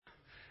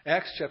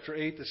Acts chapter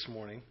 8 this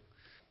morning.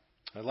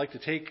 I'd like to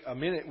take a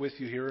minute with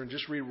you here and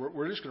just read.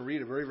 We're just going to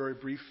read a very, very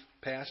brief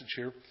passage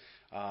here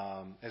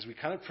as we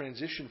kind of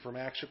transition from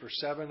Acts chapter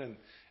 7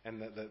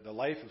 and the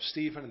life of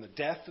Stephen and the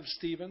death of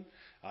Stephen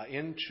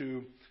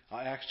into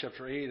Acts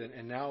chapter 8.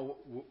 And now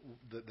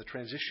the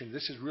transition,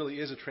 really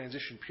is a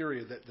transition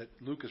period that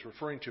Luke is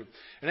referring to.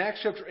 In Acts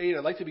chapter 8,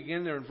 I'd like to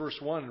begin there in verse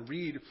 1 and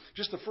read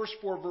just the first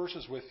 4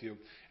 verses with you.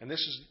 And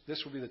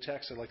this will be the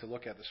text I'd like to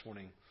look at this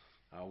morning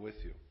with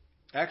you.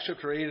 Acts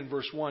chapter 8 and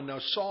verse 1. Now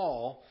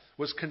Saul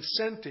was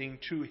consenting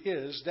to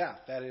his death,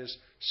 that is,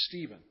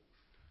 Stephen.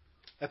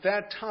 At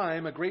that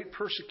time, a great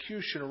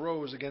persecution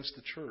arose against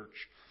the church,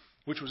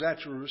 which was at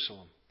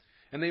Jerusalem.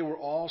 And they were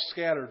all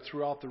scattered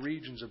throughout the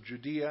regions of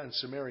Judea and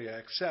Samaria,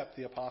 except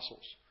the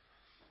apostles.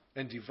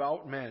 And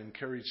devout men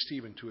carried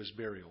Stephen to his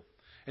burial,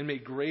 and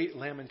made great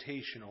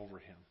lamentation over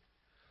him.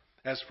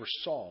 As for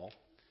Saul,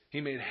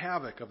 he made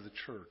havoc of the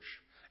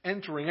church,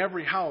 entering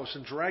every house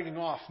and dragging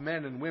off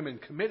men and women,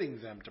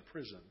 committing them to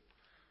prison.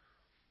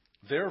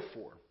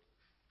 Therefore,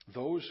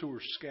 those who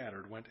were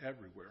scattered went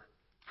everywhere,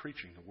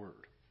 preaching the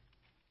word.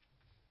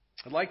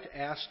 I'd like to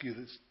ask you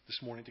this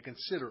morning to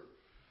consider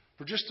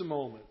for just a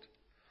moment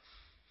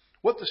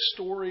what the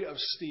story of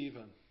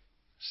Stephen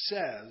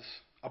says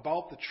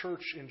about the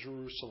church in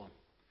Jerusalem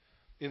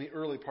in the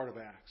early part of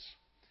Acts.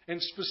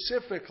 And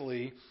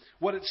specifically,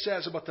 what it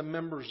says about the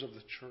members of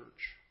the church.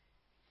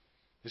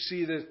 You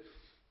see that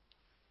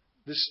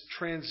this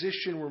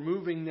transition, we're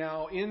moving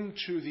now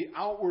into the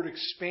outward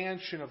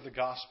expansion of the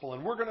gospel.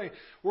 And we're going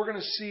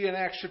to see in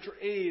Acts chapter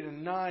 8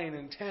 and 9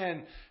 and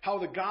 10 how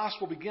the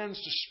gospel begins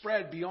to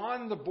spread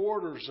beyond the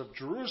borders of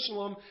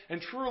Jerusalem and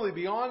truly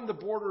beyond the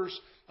borders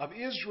of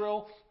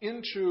Israel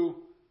into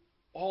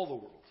all the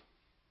world.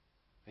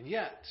 And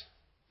yet,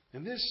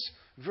 in this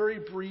very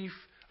brief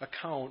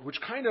account, which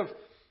kind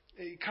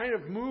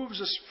of moves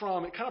us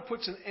from, it kind of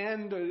puts an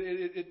end,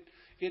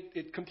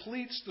 it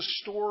completes the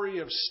story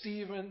of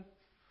Stephen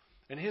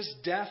and his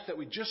death that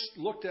we just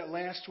looked at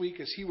last week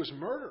as he was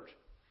murdered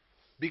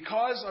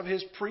because of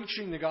his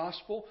preaching the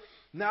gospel.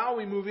 Now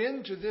we move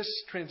into this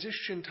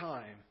transition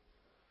time.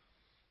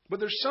 But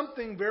there's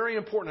something very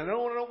important. I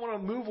don't want to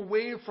move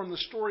away from the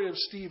story of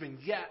Stephen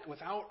yet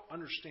without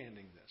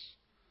understanding this.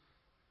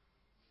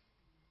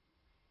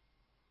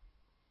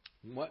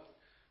 What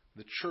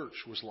the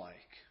church was like.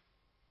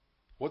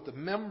 What the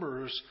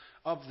members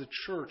of the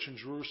church in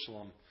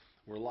Jerusalem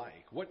were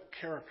like. What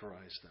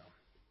characterized them?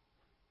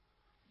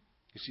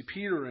 You see,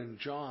 Peter and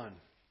John,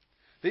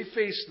 they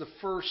faced the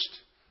first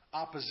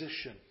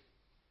opposition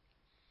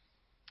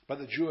by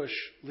the Jewish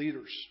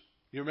leaders.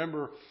 You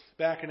remember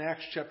back in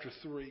Acts chapter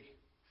 3,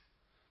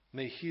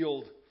 they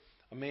healed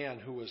a man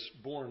who was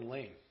born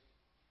lame.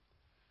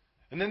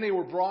 And then they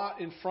were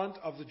brought in front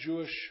of the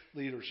Jewish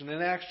leaders. And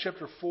in Acts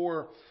chapter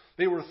 4,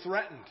 they were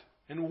threatened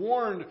and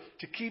warned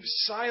to keep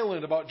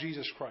silent about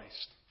Jesus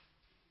Christ.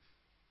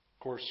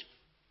 Of course,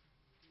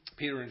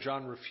 Peter and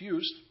John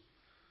refused.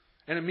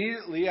 And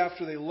immediately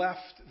after they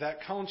left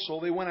that council,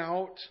 they went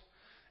out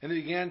and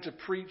they began to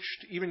preach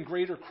to even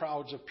greater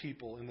crowds of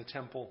people in the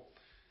temple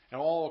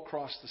and all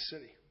across the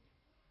city.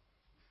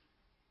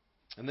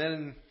 And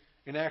then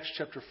in Acts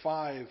chapter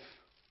 5,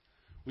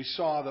 we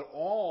saw that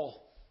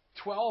all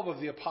 12 of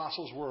the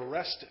apostles were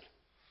arrested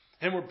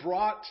and were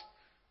brought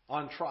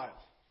on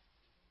trial.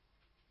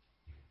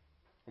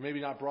 Or maybe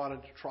not brought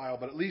into trial,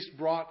 but at least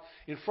brought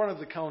in front of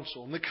the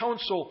council. And the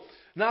council,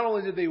 not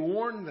only did they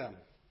warn them,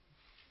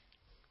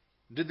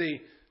 did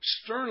they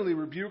sternly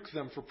rebuke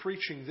them for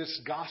preaching this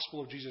gospel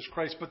of Jesus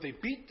Christ, but they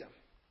beat them.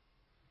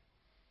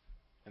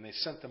 And they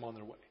sent them on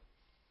their way.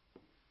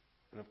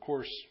 And of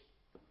course,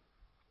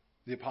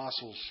 the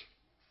apostles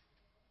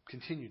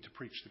continued to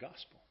preach the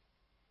gospel.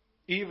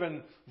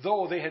 Even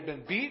though they had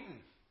been beaten,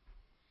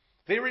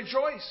 they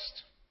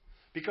rejoiced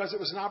because it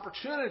was an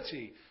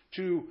opportunity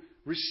to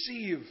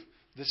receive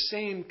the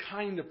same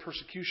kind of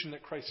persecution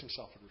that Christ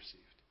himself had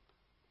received.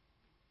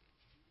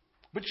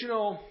 But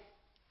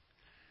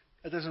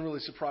that doesn't really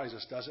surprise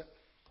us, does it?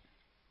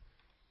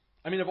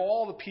 I mean, of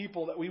all the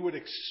people that we would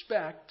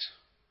expect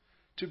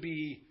to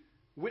be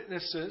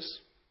witnesses,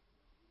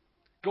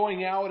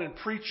 going out and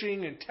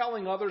preaching and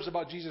telling others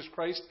about Jesus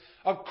Christ,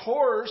 of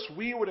course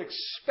we would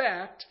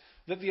expect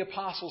that the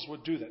apostles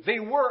would do that. They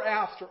were,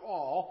 after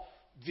all,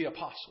 the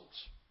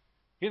apostles.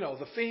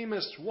 The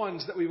famous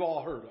ones that we've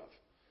all heard of.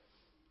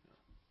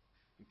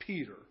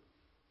 Peter,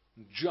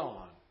 and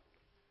John,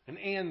 and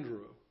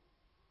Andrew,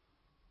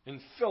 and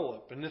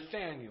Philip, and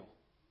Nathaniel,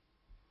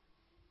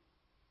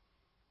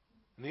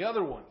 and the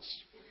other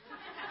ones.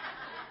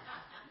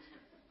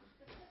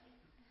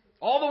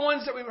 All the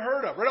ones that we've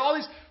heard of, right? All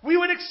these, we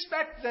would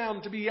expect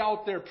them to be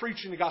out there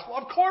preaching the gospel.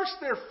 Of course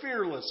they're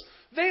fearless.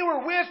 They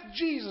were with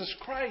Jesus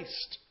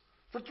Christ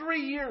for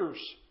 3 years.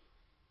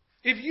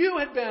 If you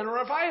had been, or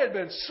if I had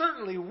been,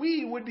 certainly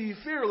we would be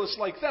fearless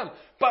like them.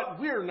 But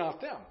we're not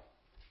them.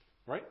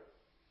 Right?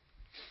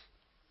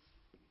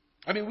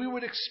 I mean, we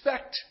would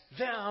expect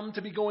them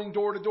to be going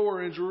door to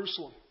door in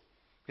Jerusalem.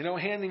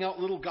 Handing out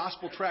little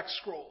gospel tract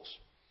scrolls.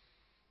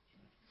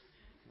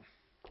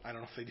 I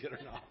don't know if they did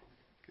or not.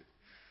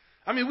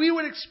 I mean, we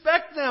would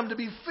expect them to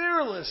be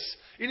fearless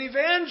in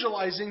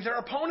evangelizing their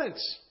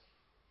opponents.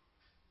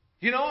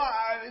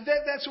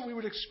 That's what we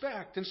would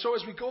expect. And so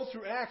as we go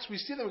through Acts, we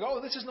see them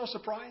go, this is no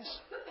surprise.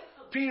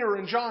 Peter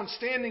and John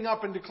standing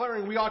up and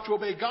declaring we ought to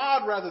obey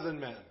God rather than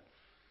men.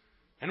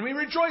 And we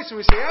rejoice and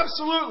we say,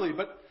 absolutely,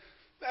 but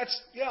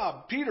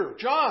Peter,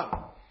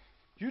 John,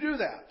 you do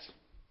that.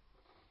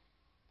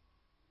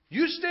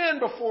 You stand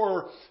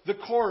before the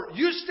court,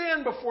 you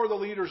stand before the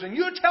leaders, and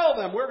you tell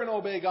them we're going to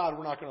obey God,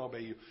 we're not going to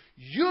obey you.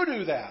 You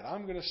do that.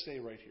 I'm going to stay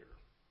right here.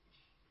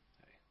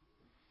 Okay.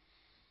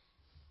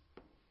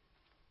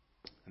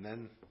 And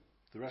then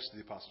the rest of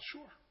the apostles,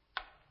 sure.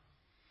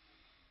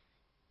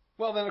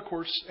 Well, then, of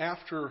course,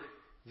 after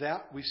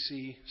that, we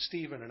see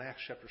Stephen in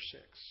Acts chapter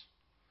 6.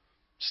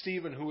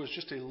 Stephen, who was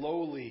just a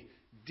lowly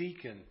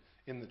deacon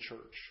in the church,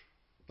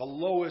 the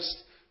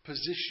lowest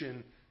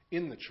position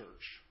in the church.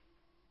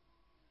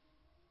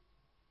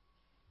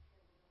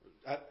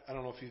 I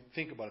don't know if you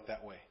think about it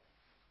that way.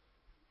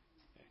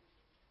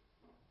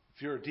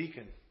 If you're a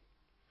deacon,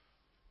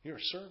 you're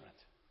a servant.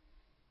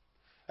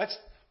 That's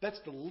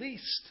the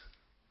least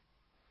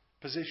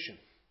position.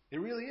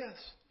 It really is.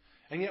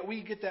 And yet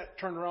we get that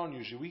turned around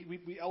usually.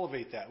 We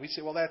elevate that. We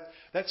say, well,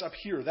 that's up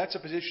here. That's a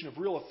position of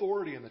real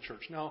authority in the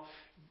church. Now,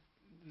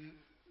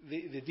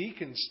 the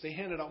deacons, they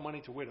handed out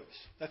money to widows.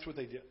 That's what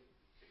they did.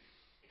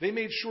 They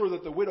made sure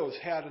that the widows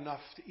had enough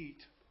to eat.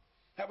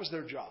 That was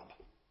their job.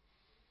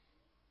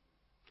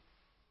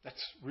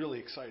 That's really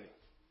exciting.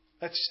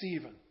 That's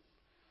Stephen.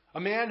 A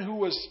man who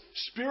was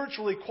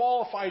spiritually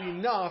qualified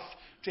enough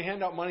to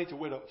hand out money to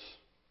widows.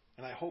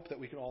 And I hope that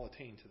we can all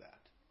attain to that.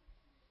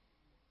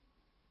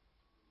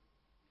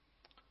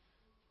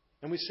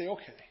 And we say,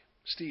 okay,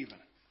 Stephen.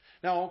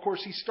 Now, of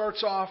course, he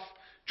starts off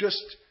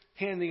just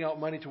handing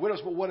out money to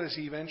widows, but what does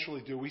he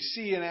eventually do? We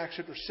see in Acts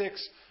chapter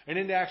 6 and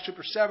into Acts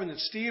chapter 7 that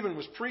Stephen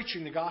was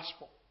preaching the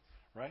gospel,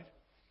 right?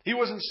 He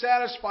wasn't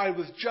satisfied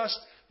with just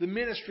the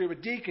ministry of a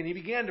deacon. He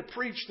began to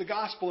preach the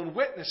gospel and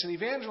witness and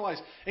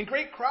evangelize. And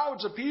great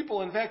crowds of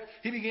people, in fact,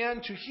 he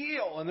began to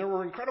heal. And there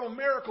were incredible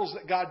miracles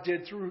that God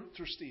did through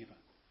Stephen.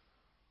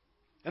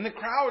 And the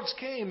crowds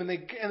came and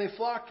they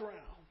flocked around.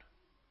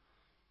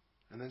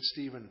 And then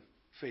Stephen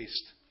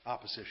faced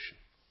opposition,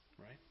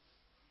 right?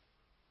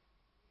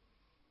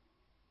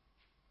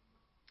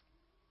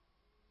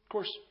 Of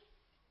course,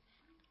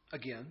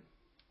 again,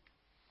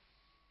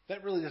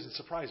 that really doesn't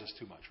surprise us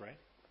too much, right?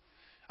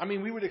 I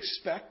mean, we would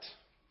expect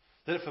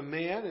that if a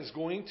man is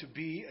going to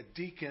be a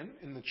deacon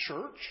in the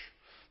church,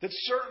 that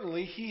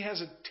certainly he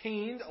has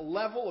attained a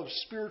level of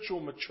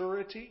spiritual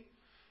maturity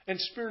and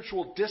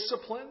spiritual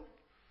discipline,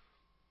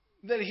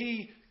 that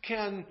he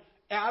can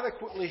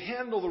adequately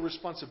handle the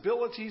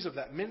responsibilities of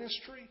that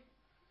ministry.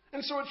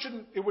 And so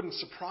it wouldn't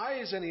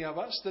surprise any of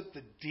us that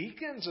the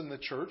deacons in the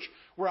church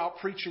were out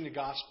preaching the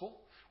gospel,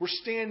 were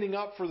standing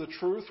up for the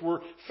truth,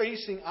 were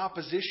facing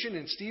opposition,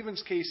 in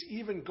Stephen's case,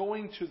 even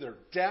going to their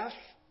death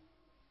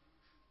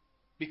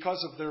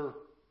because of their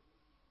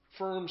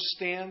firm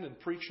stand in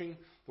preaching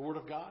the Word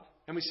of God.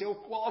 And we say,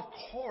 well, of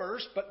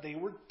course, but they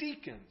were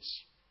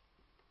deacons.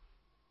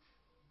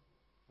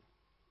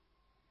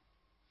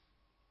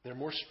 They're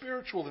more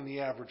spiritual than the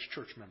average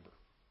church member.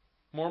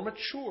 More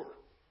mature.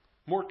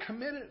 More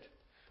committed.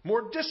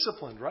 More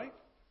disciplined, right?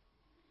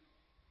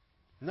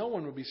 No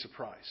one would be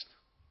surprised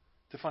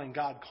to find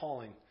God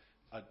calling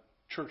a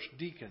church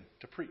deacon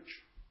to preach.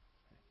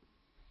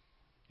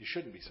 You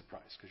shouldn't be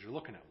surprised because you're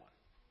looking at one.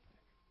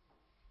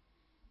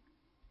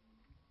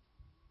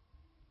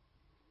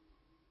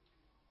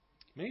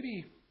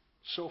 Maybe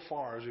so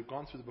far as we've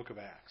gone through the book of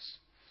Acts,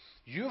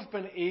 you've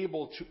been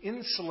able to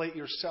insulate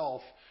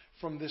yourself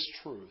from this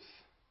truth.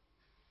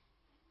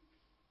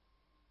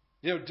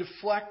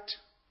 Deflect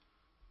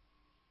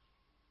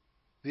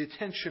the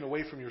attention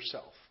away from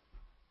yourself.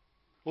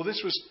 Well,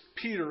 this was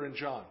Peter and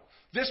John.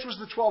 This was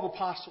the 12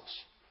 apostles.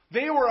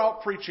 They were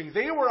out preaching.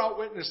 They were out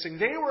witnessing.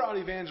 They were out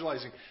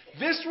evangelizing.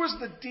 This was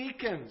the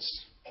deacons.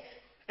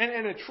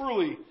 And a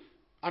truly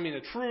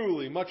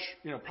much,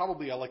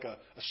 probably like a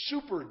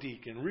super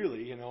deacon,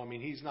 really.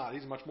 He's not.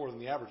 He's much more than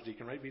the average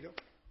deacon, right, Vito?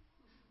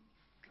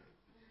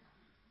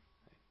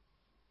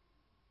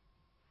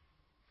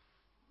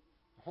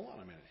 Hold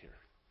on a minute here.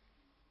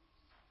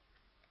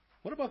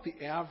 What about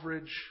the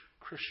average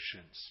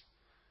Christians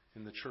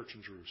in the church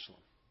in Jerusalem?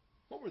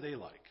 What were they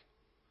like?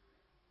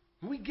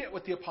 We get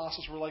what the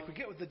apostles were like. We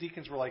get what the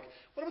deacons were like.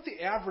 What about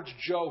the average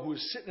Joe who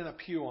was sitting in a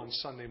pew on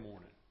Sunday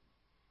morning?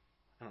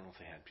 I don't know if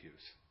they had pews.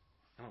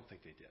 I don't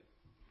think they did.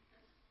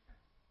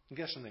 I'm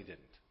guessing they didn't.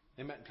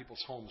 They met in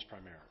people's homes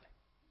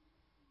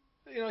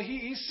primarily.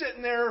 He's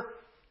sitting there,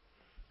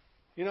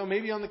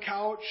 maybe on the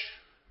couch.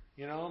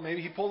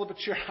 Maybe he pulled up a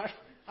chair.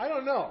 I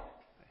don't know.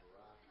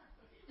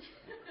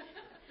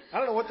 I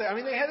don't know what they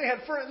had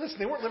furniture. Listen,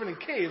 they weren't living in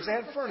caves. They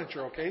had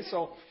furniture, okay?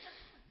 So,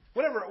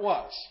 whatever it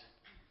was.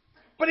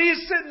 But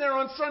he's sitting there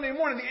on Sunday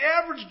morning, the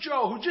average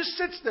Joe who just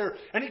sits there,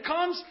 and he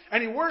comes,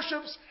 and he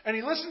worships, and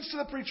he listens to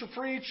the preacher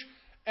preach,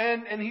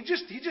 and he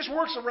just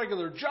works a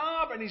regular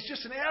job, and he's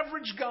just an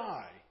average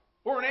guy.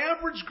 Or an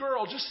average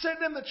girl just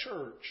sitting in the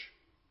church.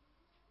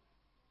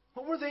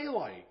 What were they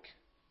like?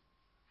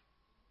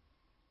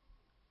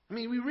 I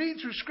mean, we read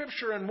through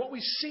Scripture and what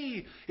we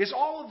see is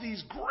all of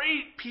these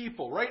great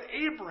people, right?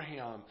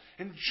 Abraham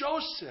and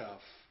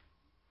Joseph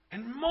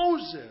and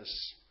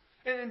Moses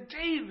and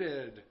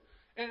David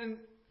and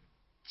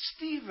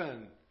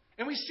Stephen.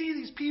 And we see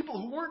these people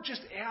who weren't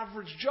just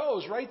average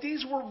Joes, right?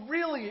 These were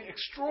really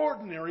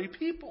extraordinary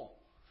people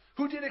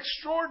who did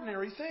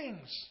extraordinary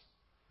things.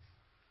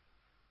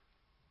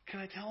 Can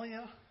I tell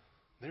you?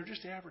 They're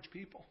just average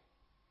people.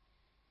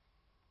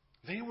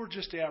 They were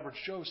just average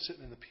Joes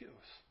sitting in the pews.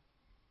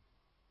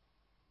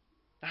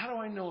 Now, how do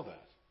I know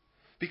that?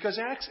 Because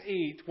Acts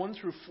 8, 1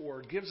 through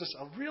 4, gives us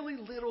a really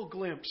little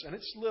glimpse, and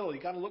it's little,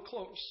 you've got to look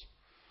close,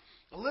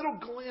 a little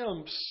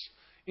glimpse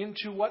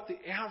into what the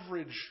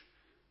average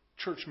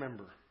church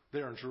member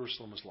there in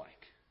Jerusalem was like.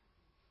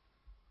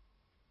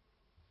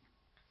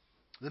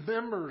 The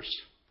members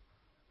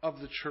of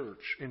the church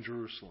in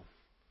Jerusalem,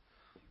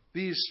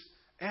 these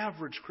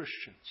average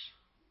Christians,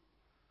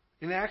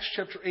 in Acts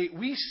chapter 8,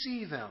 we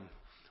see them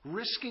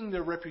risking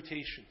their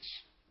reputations,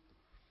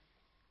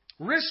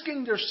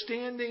 risking their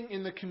standing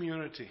in the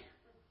community,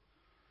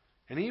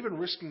 and even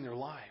risking their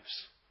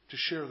lives to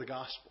share the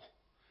gospel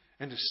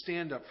and to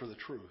stand up for the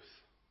truth.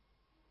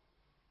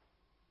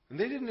 And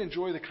they didn't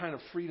enjoy the kind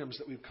of freedoms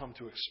that we've come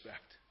to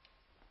expect.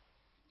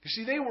 You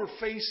see, they were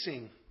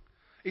facing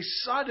a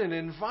sudden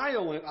and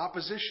violent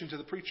opposition to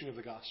the preaching of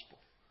the gospel.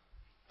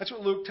 That's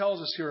what Luke tells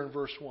us here in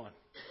verse 1.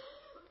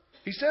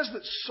 He says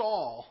that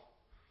Saul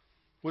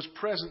was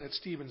present at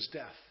Stephen's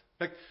death.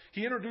 In fact,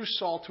 he introduced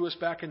Saul to us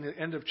back in the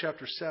end of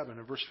chapter 7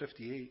 in verse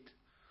 58.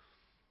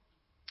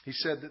 He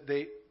said that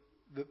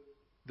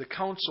the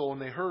council, when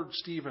they heard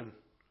Stephen,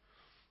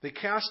 they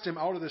cast him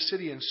out of the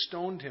city and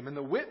stoned him. And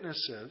the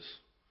witnesses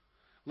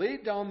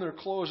laid down their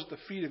clothes at the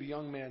feet of a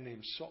young man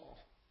named Saul.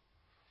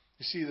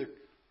 You see,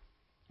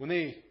 when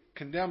they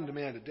condemned a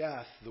man to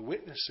death, the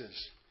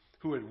witnesses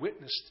who had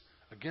witnessed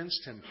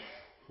against him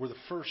were the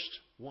first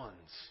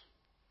ones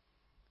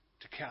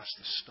to cast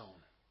the stone.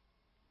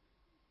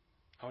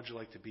 How would you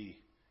like to be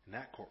in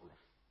that courtroom?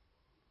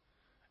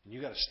 And you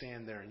got to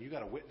stand there and you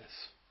got to witness.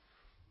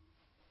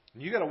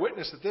 And you got to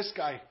witness that this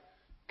guy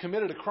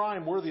committed a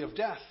crime worthy of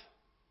death.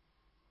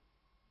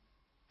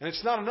 And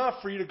it's not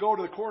enough for you to go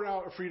to the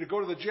courthouse or for you to go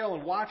to the jail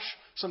and watch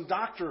some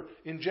doctor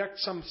inject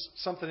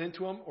something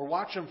into him or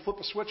watch him flip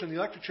a switch on the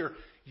electric chair.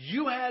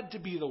 You had to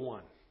be the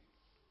one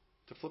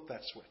to flip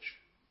that switch.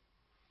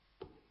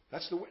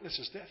 That's the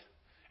witnesses did.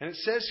 And it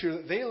says here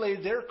that they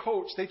laid their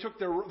coats, they took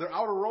their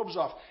outer robes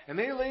off, and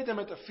they laid them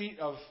at the feet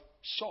of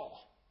Saul,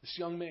 this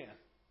young man.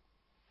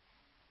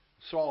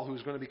 Saul,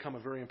 who's going to become a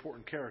very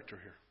important character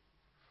here.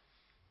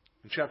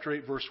 In chapter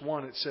 8, verse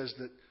 1, it says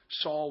that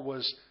Saul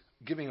was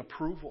giving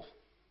approval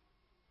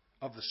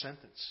of the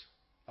sentence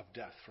of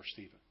death for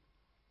Stephen.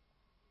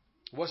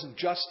 It wasn't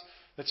just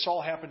that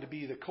Saul happened to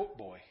be the coat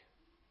boy.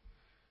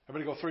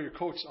 Everybody go throw your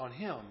coats on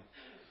him.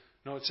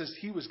 No, it says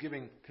he was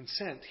giving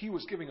consent. He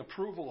was giving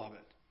approval of it.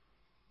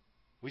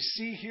 We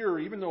see here,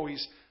 even though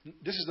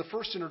this is the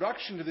first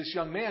introduction to this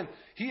young man,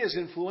 he is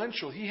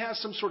influential. He has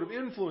some sort of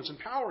influence and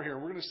power here.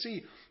 We're going to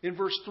see in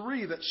verse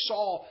 3 that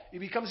Saul, he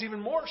becomes even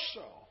more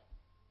so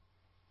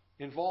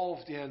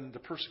involved in the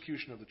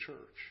persecution of the church.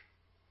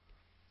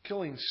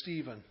 Killing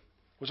Stephen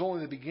was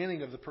only the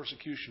beginning of the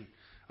persecution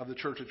of the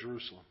church at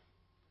Jerusalem.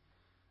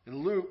 And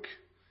Luke,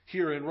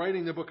 here in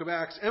writing the book of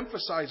Acts,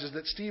 emphasizes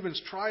that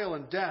Stephen's trial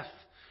and death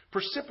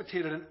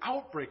precipitated an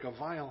outbreak of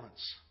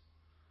violence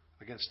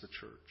against the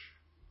church.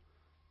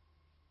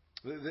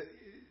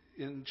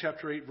 In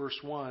chapter 8, verse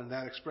 1,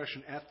 that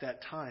expression, at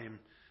that time,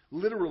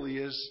 literally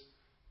is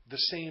the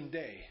same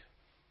day.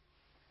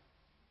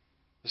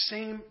 The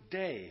same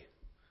day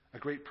a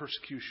great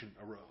persecution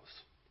arose.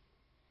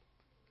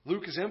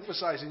 Luke is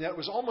emphasizing that it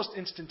was almost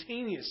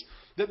instantaneous,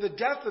 that the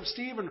death of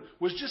Stephen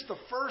was just the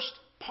first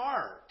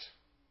part.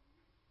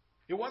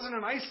 It wasn't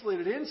an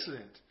isolated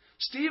incident.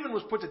 Stephen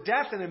was put to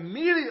death and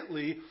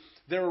immediately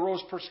there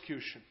arose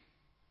persecution.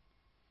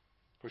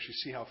 Of course, you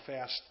see how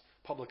fast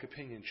public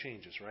opinion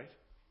changes, right?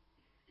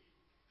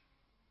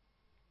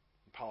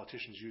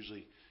 Politicians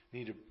usually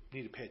need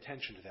to pay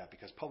attention to that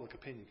because public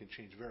opinion can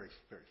change very,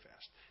 very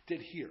fast. It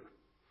did here.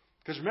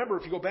 Because remember,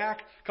 if you go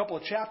back a couple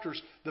of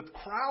chapters, the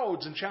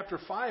crowds in chapter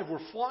 5 were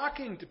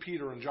flocking to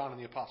Peter and John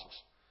and the apostles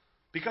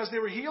because they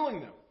were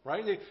healing them,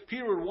 right?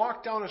 Peter would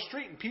walk down a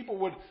street and people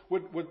would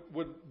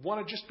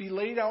want to just be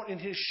laid out in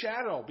his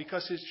shadow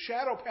because his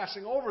shadow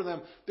passing over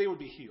them, they would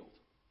be healed.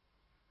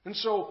 And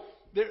so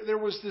there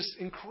was this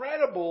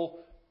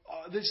incredible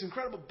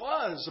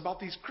buzz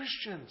about these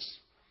Christians.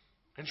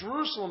 In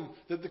Jerusalem,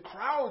 that the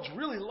crowds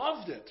really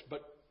loved it.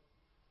 But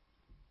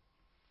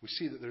we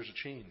see that there's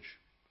a change.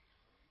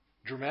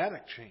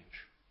 Dramatic change.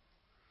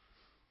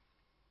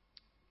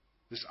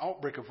 This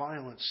outbreak of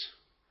violence,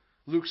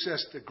 Luke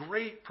says the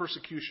great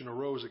persecution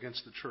arose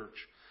against the church,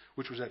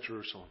 which was at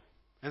Jerusalem.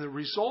 And the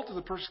result of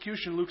the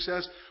persecution, Luke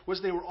says,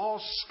 was they were all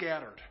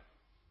scattered.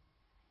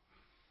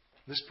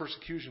 This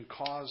persecution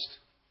caused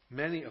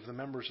many of the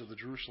members of the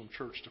Jerusalem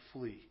church to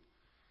flee,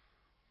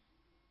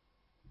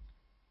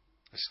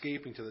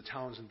 escaping to the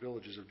towns and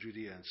villages of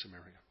Judea and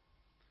Samaria.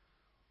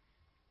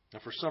 Now,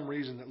 for some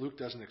reason that Luke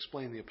doesn't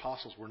explain, the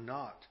apostles were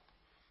not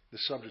the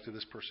subject of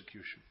this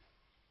persecution.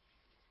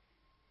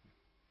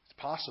 It's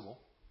possible,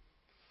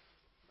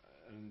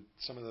 and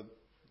some of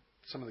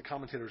the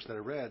commentators that I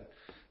read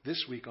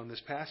this week on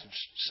this passage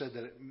said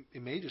that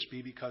it may just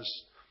be because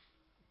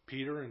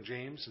Peter and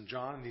James and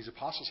John and these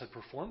apostles had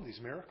performed these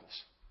miracles.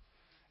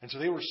 And so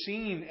they were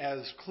seen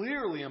as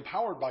clearly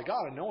empowered by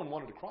God, and no one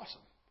wanted to cross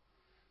them.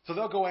 So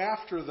they'll go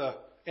after the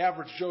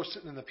average Joe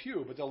sitting in the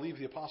pew, but they'll leave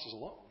the apostles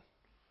alone.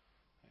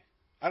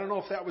 I don't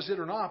know if that was it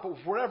or not, but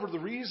for whatever the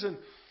reason,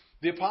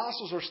 the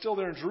apostles are still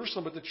there in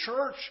Jerusalem, but the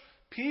church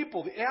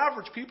people, the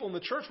average people in the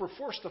church, were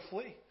forced to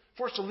flee,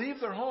 forced to leave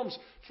their homes,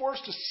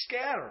 forced to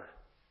scatter.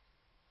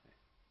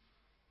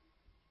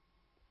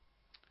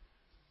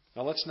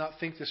 Now, let's not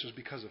think this was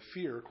because of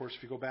fear. Of course,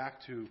 if you go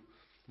back to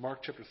Mark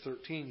chapter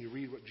 13, you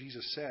read what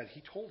Jesus said.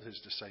 He told his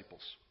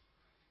disciples,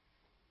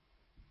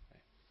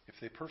 if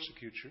they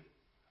persecute you,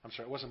 I'm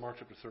sorry, it wasn't Mark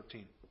chapter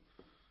 13.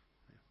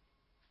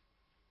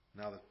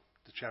 Now the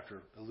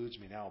chapter eludes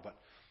me now, but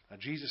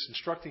Jesus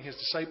instructing his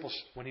disciples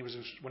when he was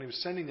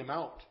sending them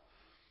out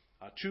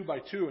two by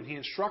two, and he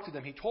instructed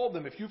them, he told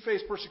them, if you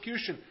face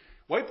persecution,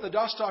 wipe the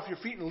dust off your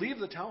feet and leave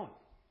the town.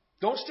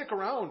 Don't stick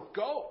around.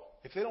 Go,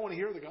 if they don't want to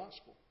hear the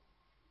gospel.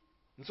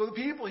 And so the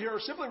people here are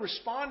simply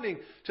responding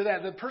to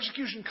that. The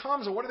persecution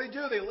comes, and what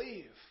do? They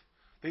leave.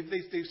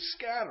 They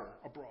scatter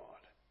abroad.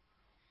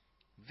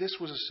 This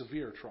was a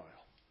severe trial.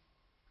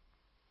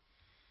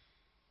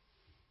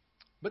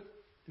 But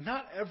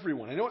not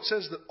everyone. I know it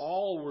says that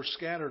all were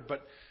scattered,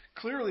 but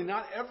clearly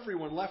not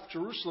everyone left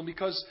Jerusalem,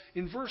 because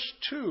in verse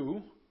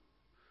 2,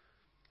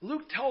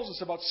 Luke tells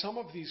us about some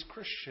of these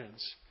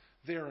Christians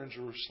there in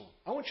Jerusalem.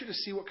 I want you to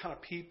see what kind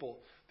of people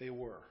they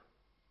were.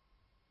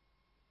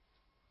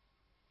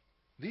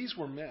 These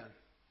were men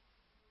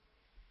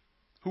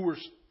who were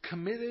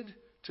committed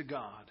to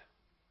God.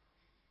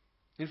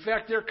 In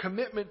fact, their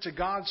commitment to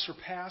God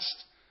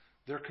surpassed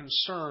their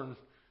concern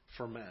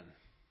for men.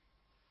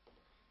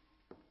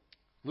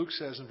 Luke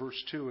says in verse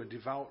 2, and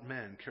devout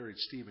men carried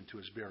Stephen to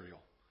his burial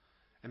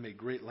and made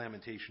great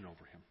lamentation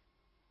over him.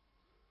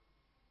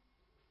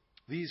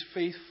 These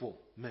faithful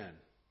men,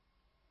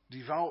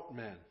 devout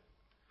men,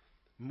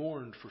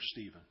 mourned for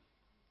Stephen,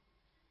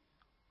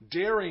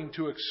 daring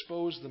to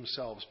expose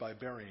themselves by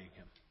burying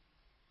him.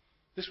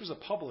 This was a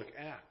public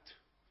act,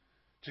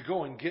 to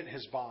go and get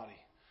his body,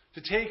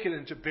 to take it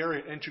and to bury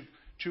it, and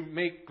to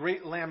make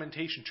great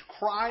lamentation, to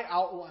cry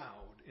out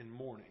loud in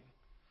mourning.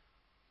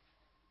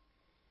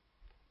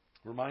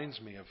 Reminds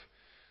me of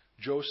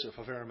Joseph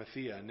of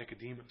Arimathea and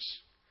Nicodemus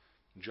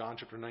in John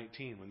chapter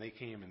 19, when they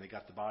came and they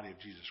got the body of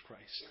Jesus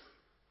Christ.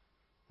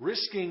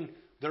 Risking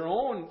their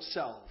own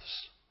selves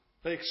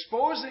by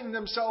exposing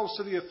themselves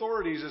to the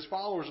authorities as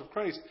followers of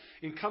Christ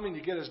in coming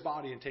to get his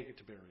body and take it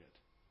to bury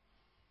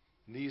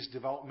it. And these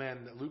devout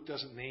men that Luke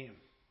doesn't name,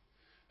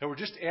 that were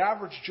just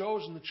average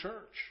Joes in the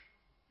church,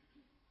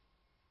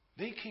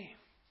 they came.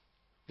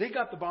 They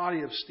got the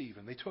body of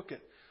Stephen. They took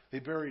it. They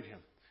buried him.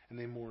 And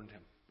they mourned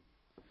him.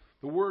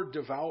 The word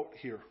devout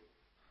here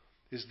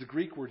is the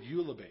Greek word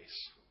eulabes.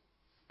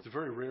 It's a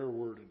very rare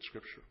word in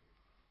Scripture.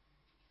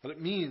 But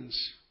it means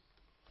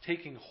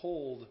taking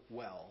hold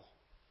well.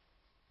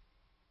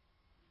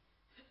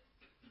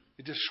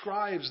 It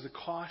describes the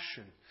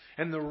caution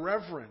and the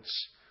reverence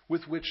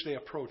with which they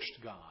approached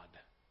God.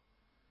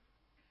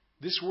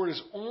 This word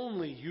is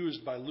only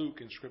used by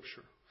Luke in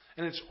Scripture.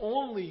 And it's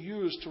only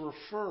used to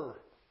refer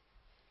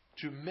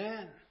to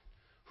men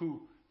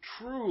who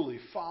truly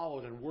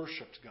followed and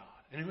worshipped God,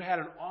 and who had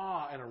an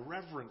awe and a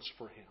reverence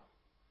for him.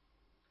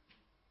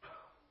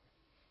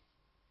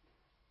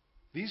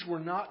 These were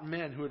not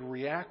men who had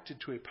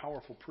reacted to a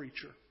powerful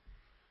preacher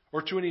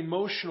or to an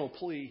emotional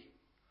plea.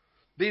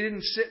 They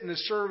didn't sit in the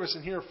service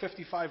and hear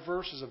 55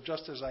 verses of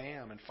just as I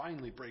am and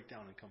finally break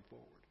down and come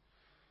forward.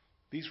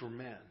 These were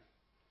men.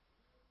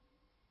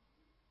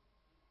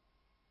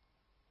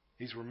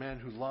 These were men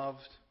who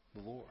loved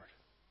the Lord.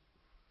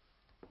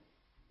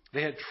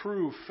 They had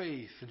true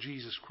faith in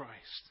Jesus Christ.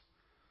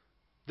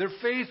 Their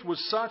faith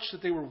was such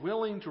that they were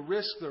willing to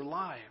risk their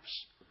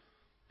lives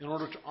in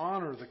order to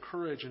honor the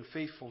courage and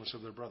faithfulness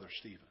of their brother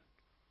Stephen.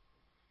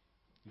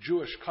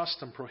 Jewish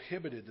custom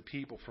prohibited the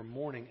people from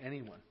mourning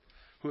anyone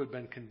who had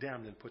been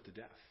condemned and put to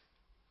death.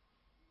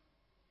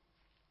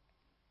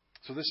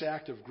 So this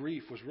act of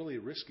grief was really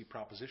a risky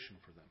proposition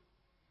for them.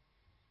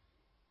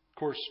 Of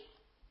course,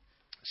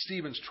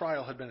 Stephen's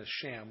trial had been a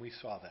sham. We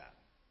saw that.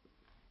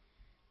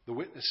 The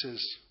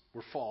witnesses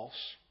were false.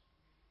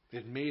 They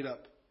had made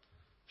up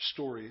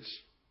stories.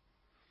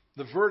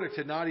 The verdict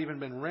had not even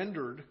been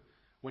rendered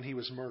when he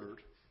was murdered.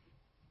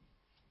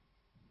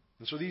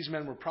 And so these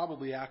men were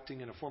probably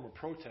acting in a form of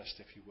protest,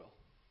 if you will.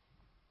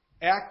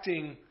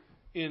 Acting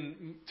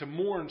to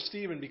mourn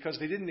Stephen because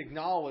they didn't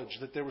acknowledge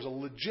that there was a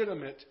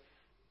legitimate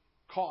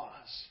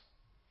cause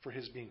for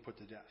his being put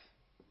to death.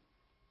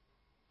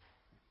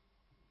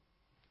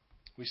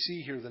 we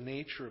see here the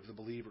nature of the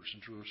believers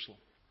in Jerusalem,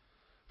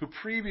 who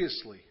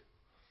previously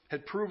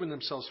had proven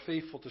themselves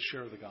faithful to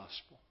share the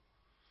gospel.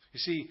 You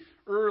see,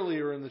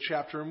 earlier in the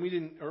chapter,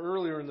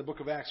 earlier in the book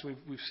of Acts,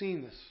 we've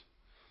seen this.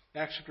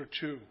 Acts chapter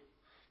 2,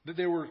 that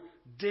there were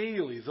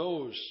daily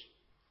those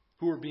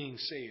who were being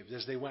saved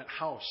as they went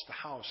house to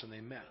house and they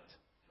met.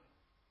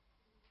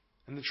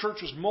 And the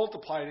church was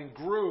multiplied and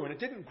grew. And it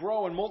didn't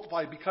grow and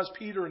multiply because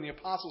Peter and the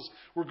apostles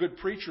were good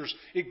preachers.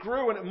 It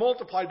grew and it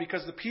multiplied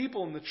because the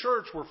people in the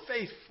church were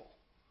faithful.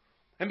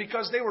 And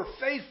because they were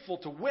faithful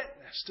to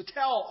witness, to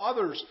tell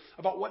others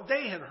about what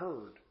they had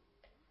heard.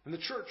 And the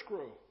church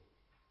grew.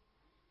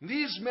 And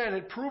these men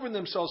had proven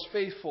themselves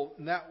faithful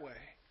in that way.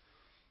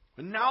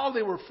 But now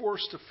they were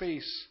forced to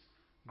face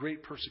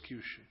great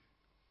persecution.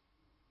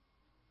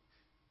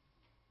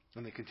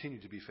 And they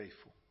continued to be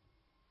faithful.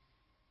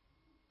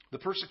 The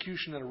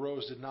persecution that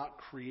arose did not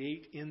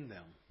create in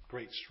them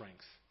great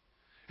strength.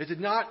 It did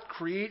not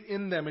create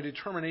in them a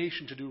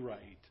determination to do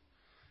right.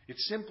 It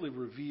simply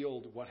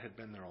revealed what had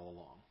been there all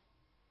along.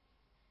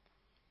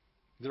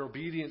 Their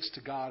obedience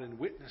to God in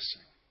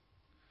witnessing,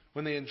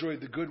 when they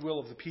enjoyed the goodwill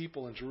of the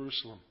people in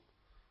Jerusalem,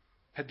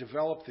 had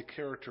developed the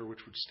character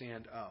which would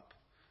stand up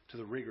to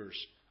the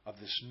rigors of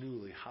this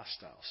newly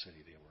hostile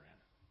city they were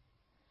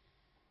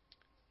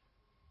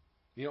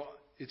in. You know,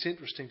 it's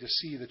interesting to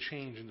see the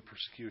change in the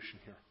persecution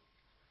here.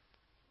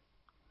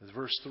 As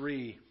verse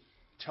 3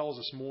 tells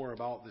us more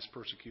about this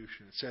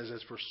persecution. It says,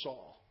 as for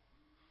Saul,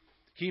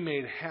 he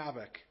made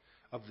havoc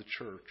of the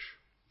church.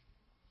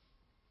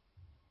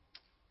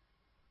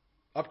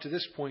 Up to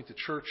this point, the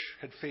church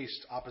had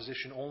faced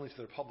opposition only to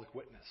their public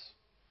witness.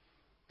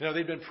 You know,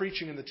 they'd been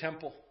preaching in the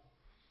temple,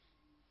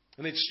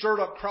 and they'd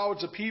stirred up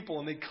crowds of people,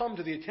 and they'd come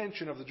to the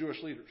attention of the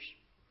Jewish leaders.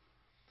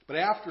 But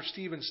after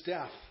Stephen's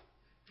death,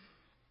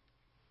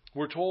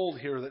 we're told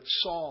here that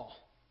Saul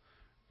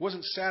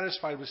wasn't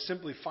satisfied with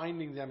simply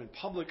finding them in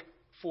public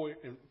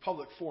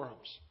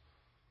forums,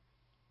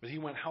 but he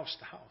went house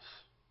to house.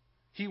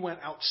 He went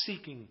out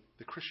seeking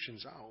the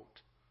Christians out.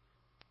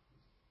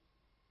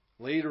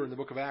 Later in the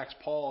book of Acts,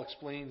 Paul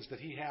explains that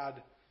he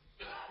had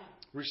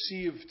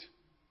received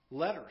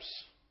letters,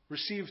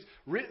 received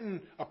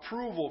written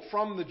approval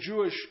from the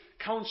Jewish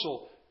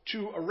council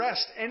to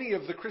arrest any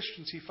of the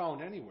Christians he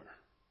found anywhere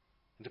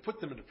and to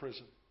put them into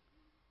prison.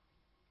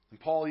 And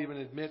Paul even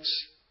admits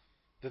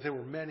that there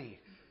were many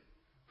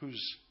whose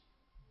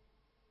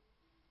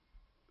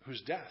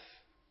death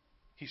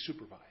he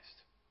supervised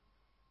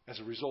as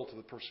a result of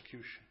the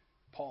persecution.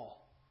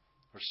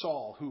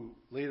 Saul, who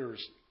later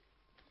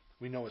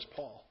we know as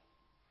Paul.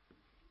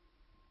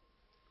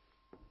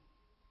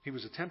 He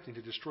was attempting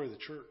to destroy the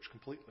church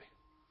completely.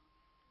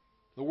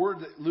 The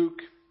word that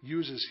Luke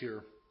uses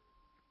here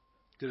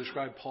to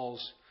describe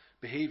Paul's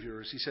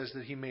behavior is he says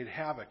that he made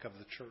havoc of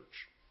the church.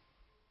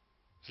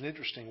 It's an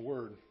interesting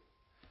word.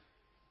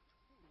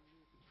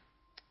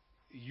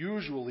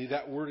 Usually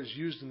that word is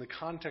used in the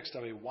context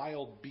of a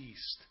wild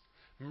beast,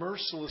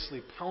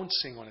 mercilessly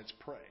pouncing on its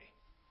prey.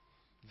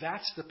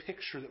 That's the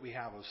picture that we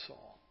have of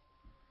Saul.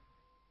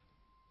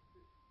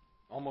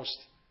 Almost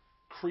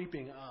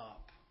creeping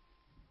up,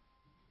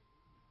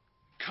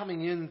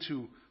 coming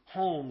into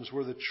homes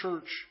where the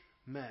church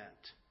met,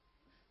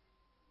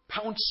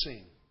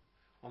 pouncing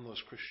on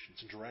those Christians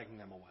and dragging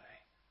them away.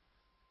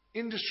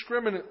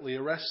 Indiscriminately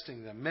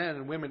arresting them, men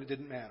and women, it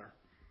didn't matter.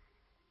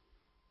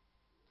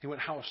 He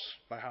went house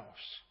by house.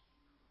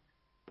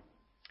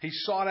 He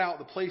sought out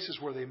the places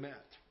where they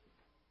met,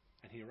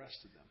 and he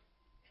arrested them.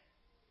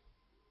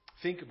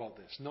 Think about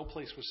this. No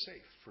place was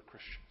safe for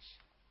Christians.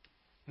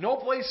 No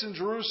place in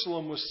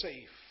Jerusalem was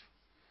safe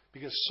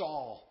because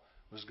Saul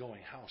was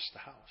going house to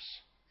house.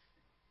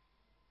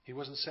 He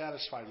wasn't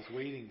satisfied with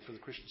waiting for the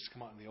Christians to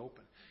come out in the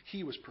open.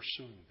 He was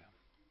pursuing them.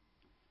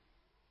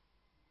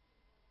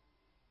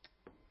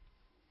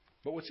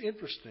 But what's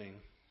interesting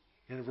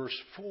in verse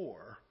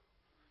 4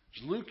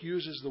 is Luke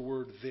uses the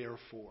word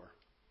therefore.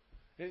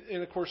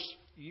 And of course,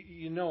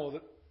 you know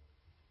that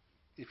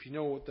if you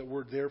know what the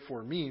word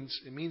therefore means,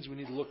 it means we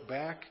need to look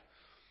back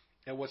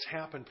at what's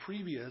happened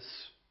previous,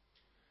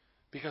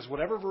 because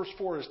whatever verse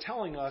 4 is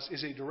telling us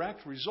is a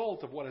direct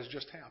result of what has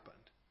just happened.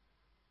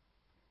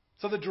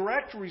 So the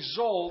direct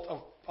result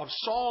of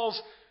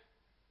Saul's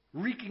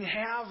wreaking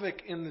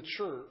havoc in the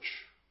church,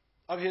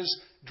 of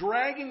his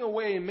dragging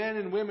away men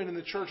and women in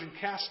the church and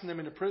casting them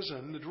into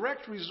prison, the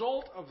direct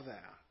result of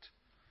that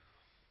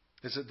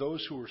is that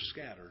those who were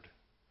scattered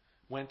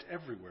went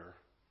everywhere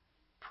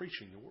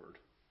preaching the word.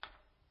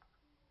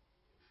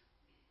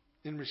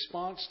 In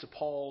response to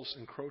Paul's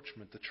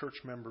encroachment, the church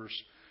members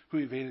who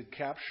evaded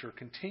capture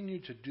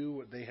continued to do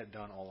what they had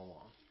done all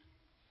along.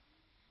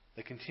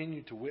 They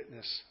continued to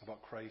witness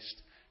about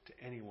Christ to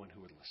anyone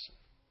who would listen.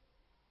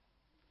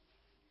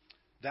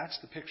 That's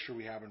the picture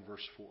we have in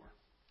verse 4,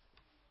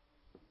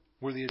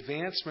 where the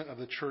advancement of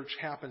the church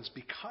happens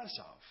because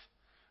of,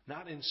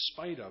 not in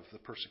spite of, the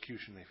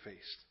persecution they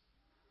faced.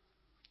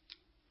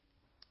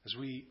 As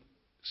we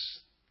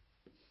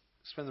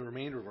spend the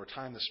remainder of our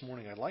time this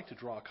morning, I'd like to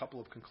draw a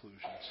couple of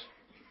conclusions.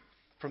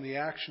 from the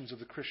actions of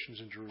the Christians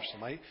in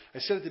Jerusalem. I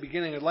said at the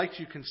beginning, I'd like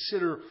you to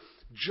consider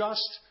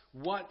just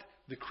what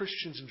the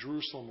Christians in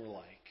Jerusalem were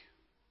like.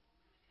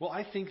 Well,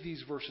 I think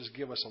these verses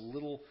give us a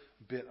little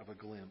bit of a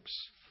glimpse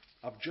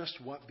of just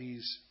what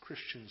these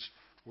Christians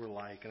were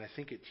like, and I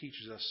think it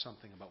teaches us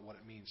something about what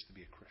it means to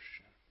be a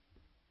Christian.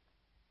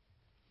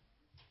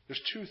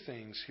 There's two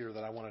things here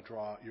that I want to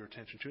draw your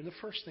attention to, and the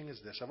first thing is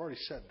this. I've already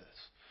said this.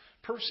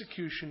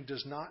 Persecution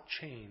does not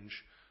change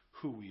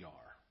who we are.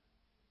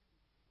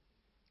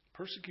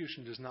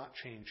 Persecution does not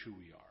change who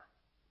we are.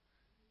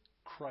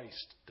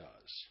 Christ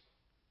does.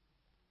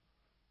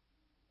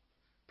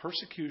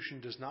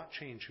 Persecution does not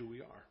change who we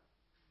are.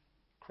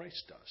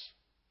 Christ does.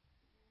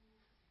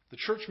 The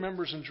church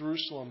members in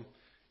Jerusalem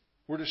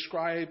were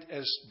described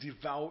as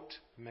devout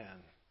men,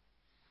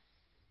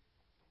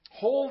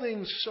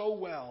 holding so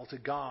well to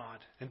God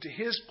and to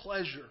His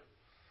pleasure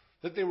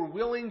that they were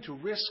willing to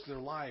risk their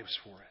lives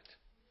for it.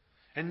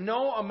 And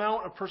no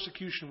amount of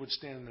persecution would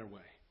stand in their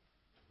way.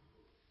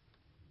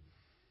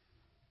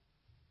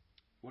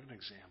 What an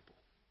example.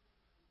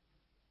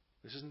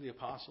 This isn't the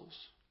apostles.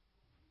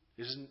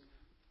 Isn't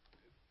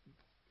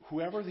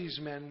whoever these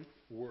men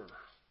were.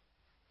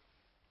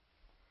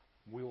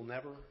 We will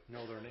never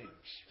know their names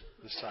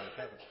this side of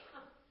heaven.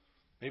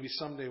 Maybe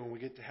someday when we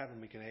get to heaven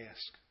we can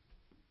ask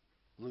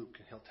Luke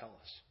and he'll tell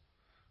us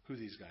who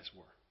these guys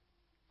were.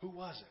 Who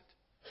was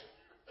it?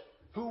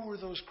 Who were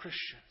those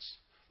Christians?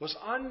 Those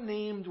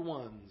unnamed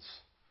ones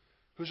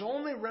whose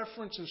only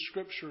reference in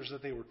Scripture is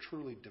that they were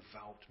truly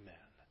devout men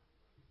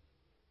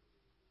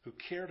who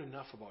cared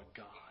enough about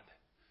God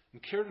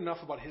and cared enough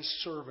about His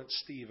servant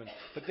Stephen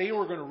that they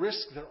were going to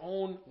risk their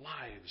own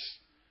lives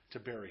to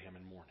bury him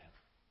and mourn him.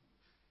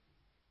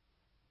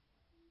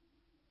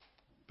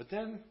 But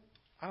then,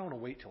 I don't want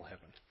to wait till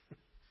heaven.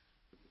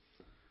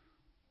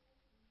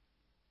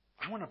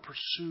 I want to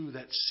pursue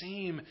that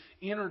same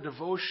inner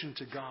devotion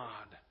to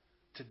God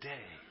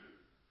today,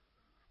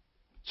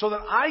 so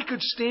that I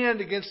could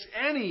stand against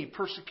any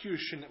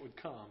persecution that would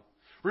come,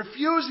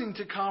 refusing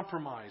to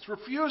compromise,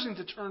 refusing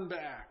to turn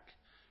back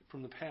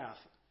from the path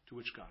to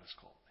which God has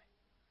called me.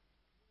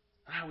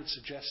 And I would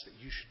suggest that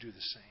you should do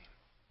the same.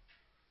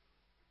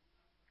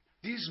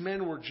 These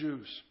men were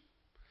Jews.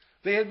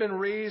 They had been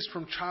raised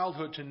from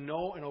childhood to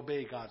know and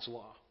obey God's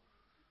law.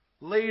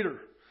 Later,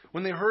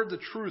 when they heard the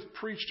truth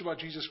preached about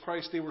Jesus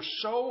Christ, they were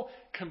so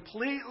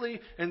completely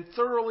and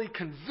thoroughly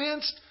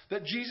convinced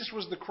that Jesus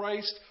was the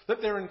Christ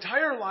that their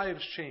entire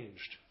lives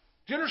changed.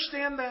 Do you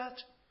understand that?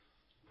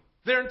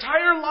 Their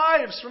entire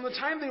lives, from the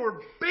time they were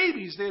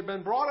babies, they had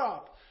been brought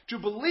up to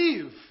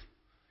believe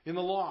in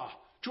the law,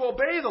 to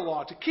obey the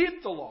law, to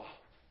keep the law.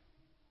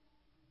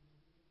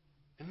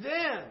 And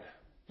then,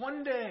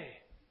 one day,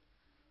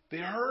 they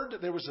heard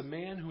that there was a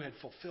man who had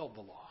fulfilled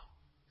the law,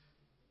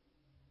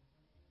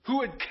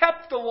 who had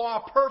kept the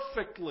law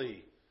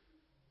perfectly,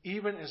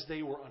 even as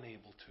they were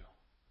unable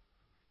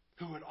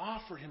to, who had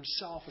offered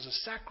Himself as a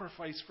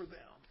sacrifice for them,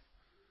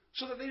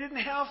 so that they didn't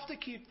have to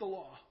keep the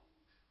law,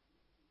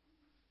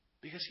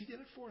 because He did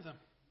it for them.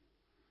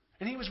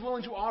 And He was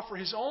willing to offer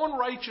His own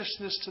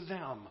righteousness to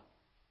them.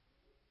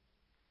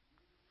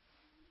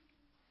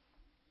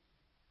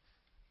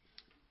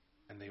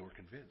 And they were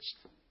convinced.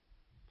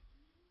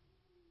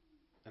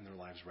 And their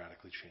lives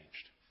radically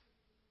changed.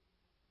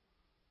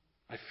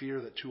 I fear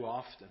that too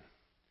often,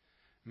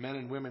 men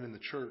and women in the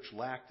church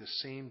lack the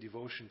same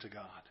devotion to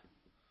God,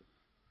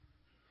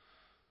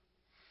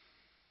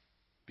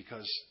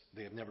 because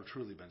they have never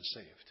truly been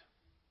saved.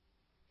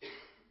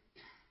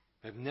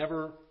 They've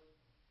never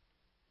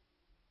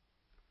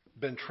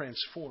been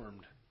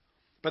transformed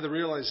by the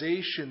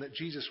realization that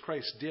Jesus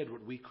Christ did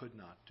what we could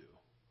not do.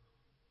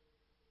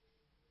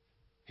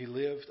 He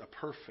lived a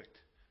perfect,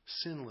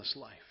 sinless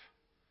life.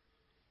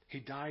 He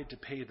died to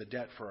pay the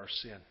debt for our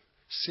sin.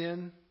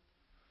 Sin,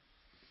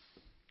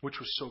 which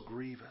was so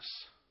grievous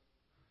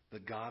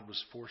that God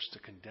was forced to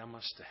condemn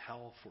us to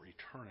hell for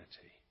eternity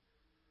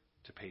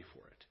to pay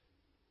for it.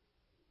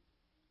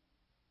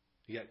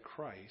 Yet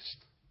Christ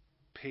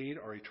paid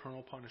our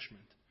eternal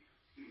punishment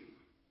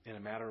in a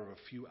matter of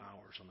a few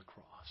hours on the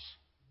cross.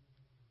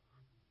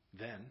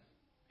 Then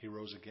He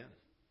rose again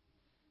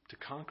to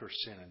conquer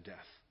sin and death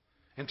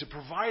and to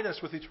provide us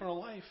with eternal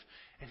life.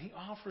 And He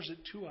offers it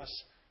to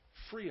us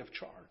free of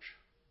charge.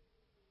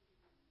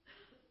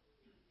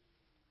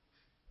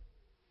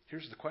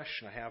 Here's the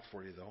question I have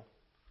for you, though.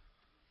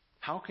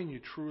 How can you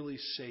truly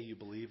say you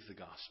believe the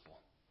gospel?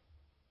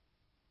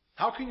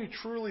 How can you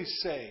truly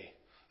say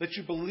that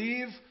you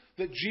believe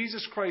that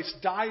Jesus Christ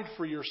died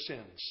for your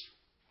sins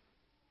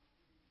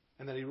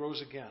and that He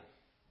rose again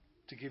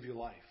to give you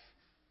life?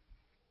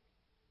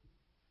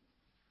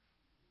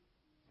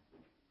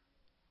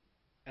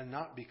 And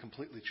not be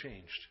completely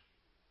changed?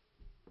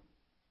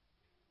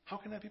 How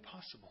can that be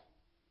possible?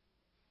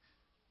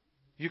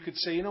 You could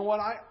say, you know what,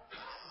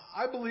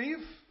 I believe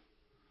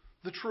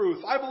the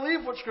truth. I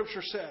believe what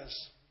Scripture says.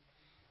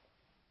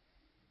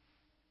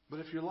 But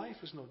if your life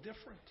is no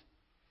different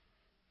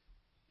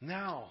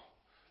now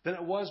than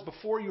it was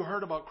before you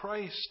heard about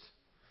Christ,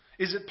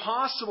 Is it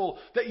possible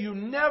that you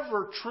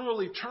never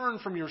truly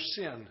turned from your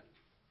sin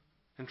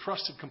and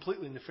trusted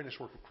completely in the finished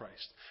work of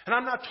Christ? And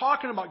I'm not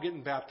talking about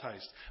getting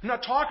baptized. I'm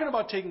not talking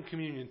about taking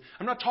communion.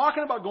 I'm not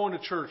talking about going to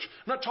church.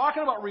 I'm not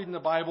talking about reading the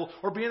Bible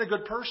or being a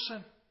good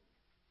person.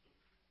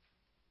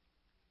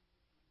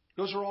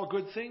 Those are all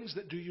good things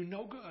that do you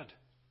no good.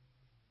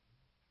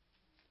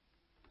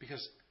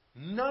 Because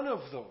none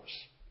of those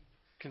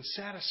can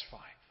satisfy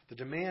the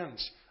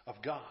demands of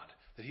God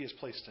that He has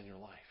placed on your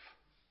life.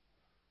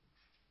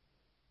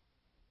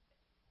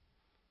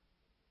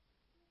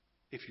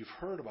 If you've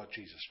heard about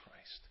Jesus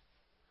Christ,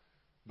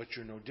 but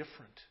you're no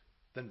different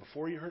than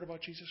before you heard about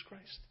Jesus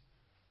Christ,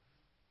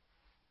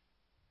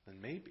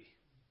 then maybe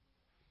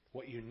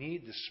what you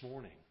need this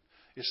morning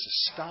is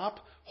to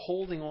stop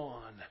holding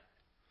on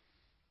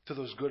to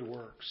those good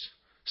works.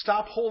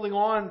 Stop holding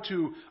on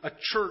to a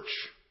church.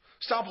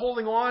 Stop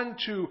holding on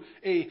to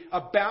a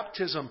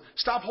baptism.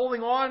 Stop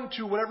holding on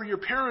to whatever your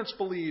parents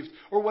believed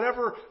or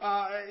whatever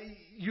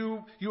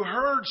you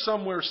heard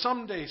somewhere,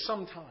 someday,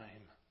 sometime.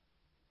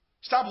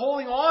 Stop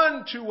holding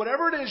on to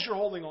whatever it is you're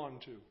holding on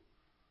to.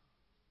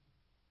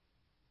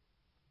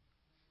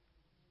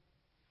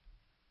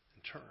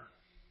 And turn.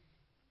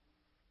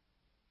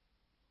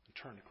 And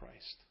turn to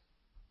Christ.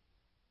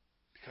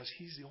 Because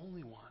He's the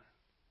only one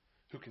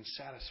who can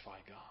satisfy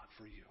God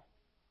for you.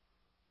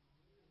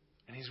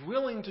 And He's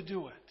willing to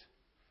do it.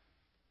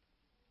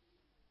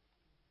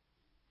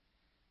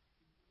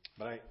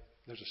 But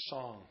there's a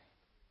song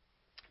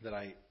that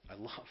I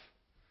love.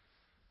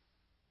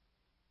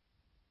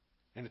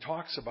 And it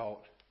talks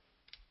about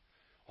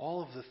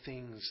all of the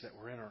things that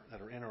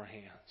are in our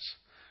hands.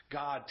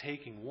 God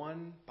taking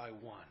one by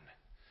one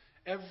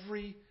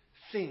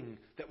everything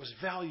that was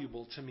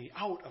valuable to me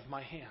out of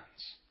my hands.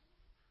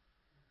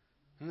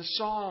 And the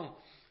song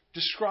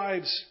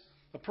describes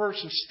a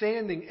person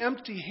standing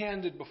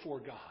empty-handed before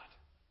God.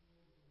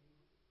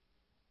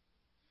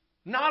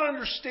 Not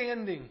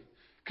understanding,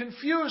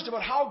 confused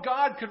about how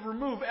God could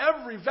remove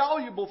every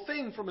valuable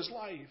thing from his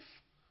life.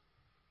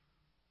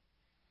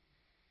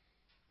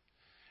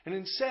 And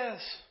it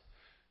says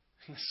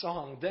in the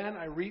song, "Then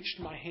I reached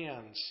my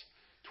hands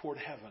toward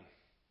heaven,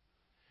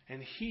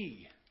 and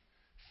He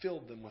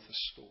filled them with a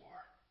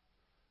store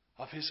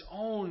of His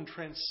own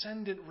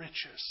transcendent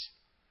riches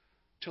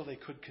till they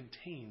could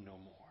contain no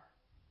more.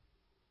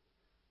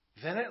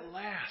 Then at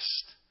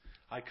last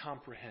I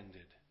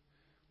comprehended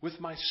with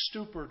my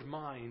stupid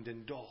mind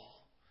and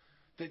dull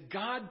that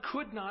God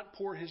could not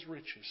pour His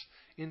riches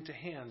into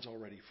hands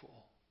already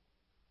full."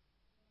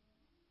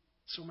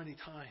 So many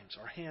times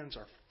our hands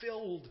are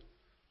filled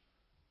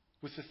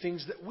with the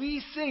things that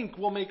we think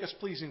will make us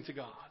pleasing to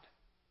God.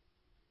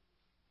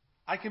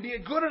 I can be a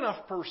good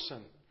enough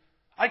person.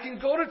 I can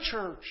go to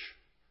church.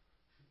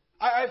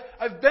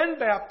 I've been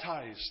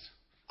baptized.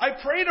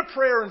 I prayed a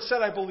prayer and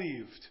said I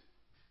believed.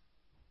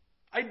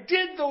 I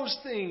did those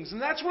things, and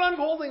that's what I'm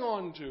holding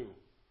on to.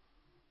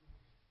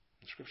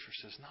 And Scripture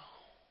says, no,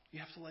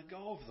 you have to let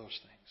go of those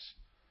things.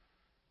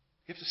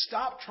 You have to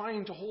stop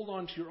trying to hold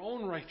on to your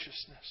own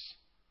righteousness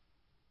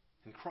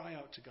and cry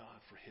out to God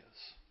for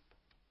His.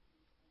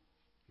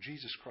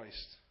 Jesus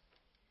Christ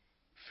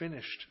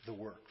finished the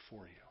work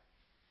for you.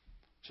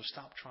 So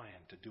stop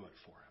trying to do it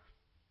for Him.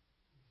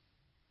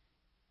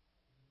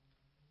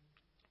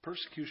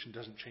 Persecution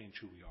doesn't change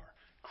who we are.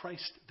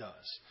 Christ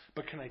does.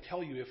 But can I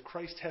tell you, if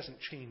Christ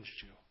hasn't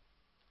changed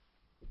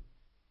you,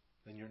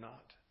 then you're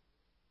not.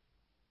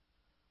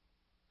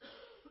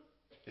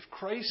 If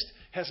Christ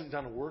hasn't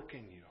done a work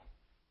in you,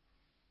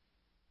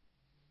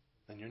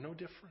 then you're no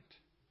different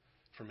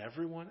from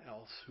everyone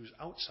else who's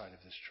outside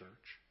of this church,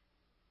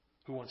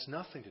 who wants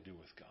nothing to do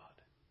with God,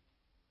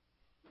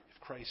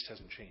 if Christ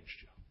hasn't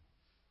changed you.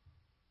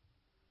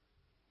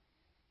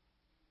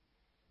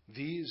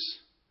 These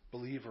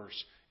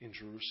believers in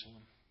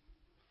Jerusalem,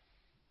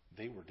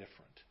 they were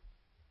different.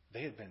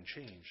 They had been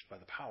changed by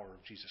the power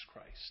of Jesus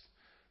Christ.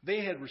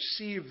 They had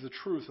received the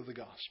truth of the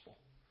gospel,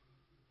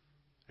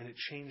 and it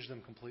changed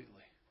them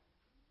completely.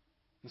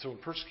 And so when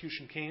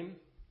persecution came,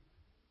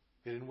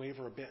 they didn't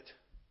waver a bit,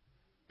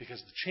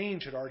 because the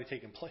change had already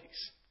taken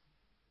place.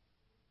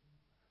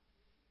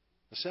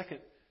 The second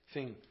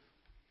thing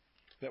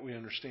that we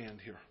understand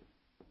here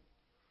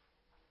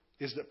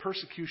is that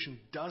persecution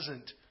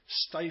doesn't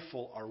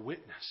stifle our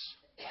witness.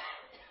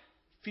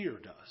 Fear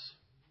does.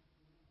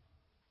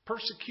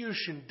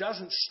 Persecution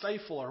doesn't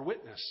stifle our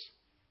witness.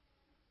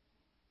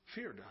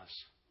 Fear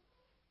does.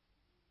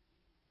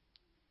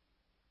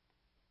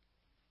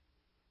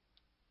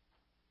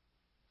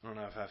 I don't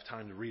know if I have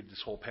time to read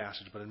this whole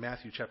passage, but in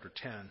Matthew chapter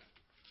 10,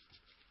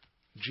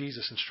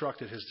 Jesus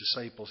instructed His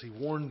disciples. He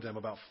warned them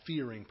about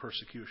fearing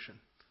persecution.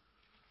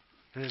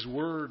 And His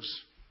words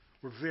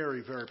were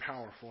very, very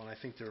powerful, and I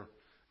think they're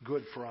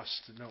good for us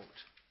to note.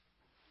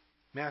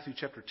 Matthew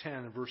chapter 10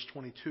 and verse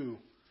 22,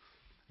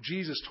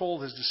 Jesus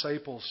told His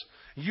disciples,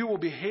 "You will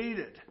be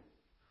hated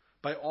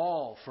by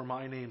all for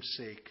my name's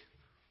sake,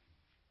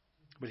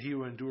 but he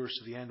who endures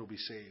to the end will be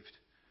saved.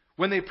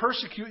 When they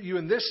persecute you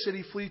in this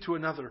city, flee to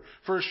another.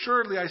 For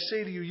assuredly I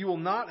say to you, you will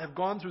not have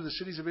gone through the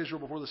cities of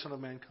Israel before the Son of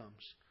Man comes.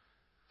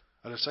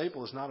 A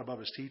disciple is not above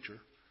his teacher,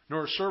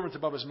 nor a servant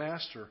above his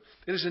master.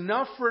 It is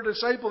enough for a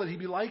disciple that he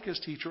be like his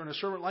teacher, and a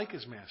servant like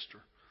his master.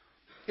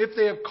 If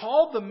they have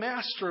called the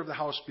master of the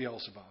house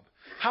Beelzebub,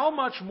 how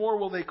much more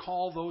will they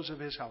call those of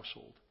his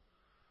household?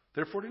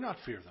 Therefore do not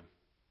fear them.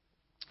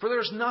 For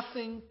there is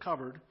nothing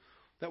covered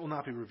that will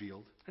not be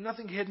revealed, and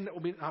nothing hidden that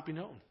will not be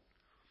known.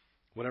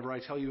 Whatever I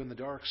tell you in the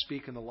dark,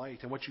 speak in the light,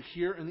 and what you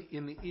hear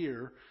in the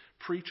ear,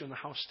 preach on the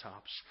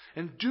housetops.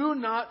 And do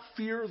not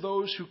fear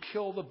those who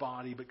kill the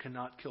body, but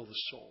cannot kill the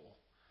soul,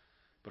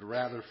 but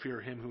rather fear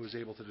him who is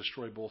able to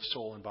destroy both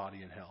soul and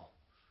body in hell.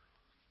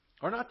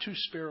 Are not 2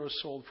 sparrows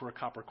sold for a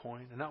copper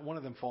coin, and not one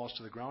of them falls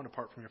to the ground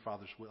apart from your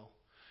Father's will?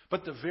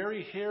 But the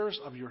very hairs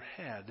of your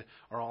head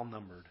are all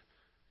numbered.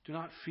 Do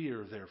not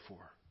fear,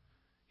 therefore.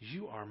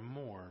 You are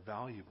more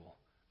valuable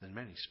than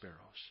many sparrows.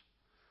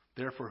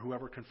 Therefore,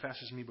 whoever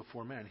confesses me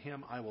before men,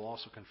 him I will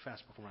also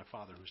confess before my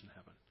Father who is in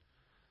heaven.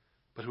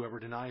 But whoever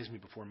denies me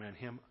before men,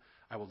 him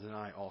I will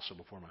deny also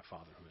before my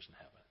Father who is in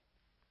heaven.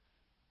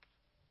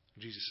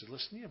 Jesus said,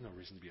 listen, you have no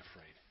reason to be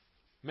afraid.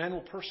 Men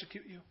will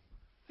persecute you.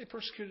 They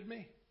persecuted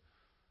me.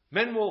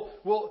 Men will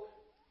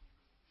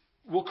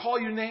call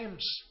you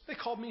names. They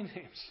called me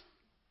names.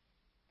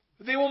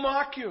 They will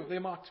mock you. They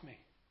mocked me.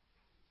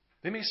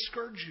 They may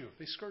scourge you.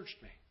 They scourged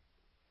me.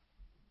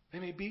 They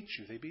may beat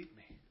you. They beat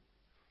me.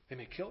 They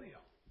may kill you.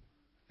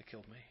 They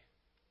killed me.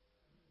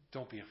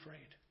 Don't be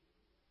afraid.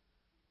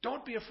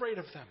 Don't be afraid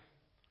of them.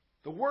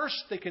 The worst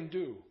they can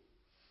do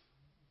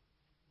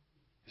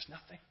is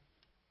nothing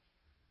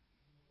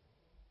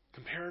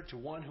compared to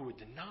one who would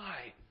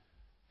deny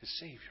his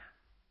Savior.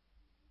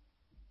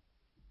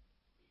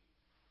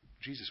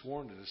 Jesus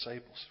warned the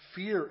disciples.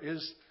 Fear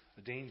is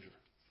a danger.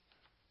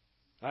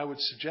 I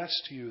would suggest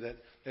to you that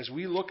as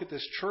we look at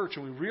this church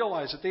and we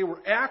realize that they were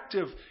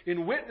active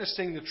in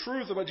witnessing the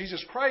truth about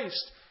Jesus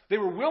Christ, they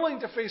were willing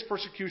to face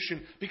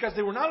persecution because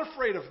they were not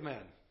afraid of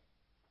men.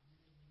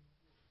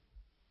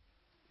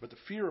 But the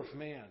fear of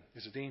man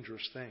is a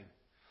dangerous thing.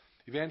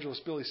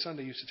 Evangelist Billy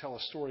Sunday used to tell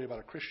a story about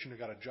a Christian who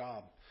got a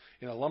job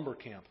in a lumber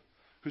camp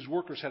whose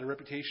workers had a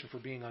reputation for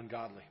being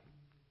ungodly.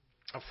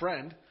 A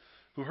friend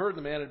who heard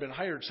the man had been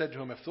hired said to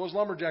him, if those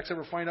lumberjacks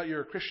ever find out you're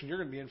a Christian, you're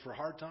going to be in for a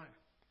hard time.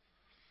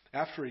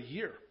 After a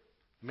year,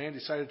 the man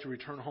decided to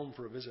return home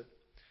for a visit.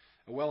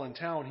 While in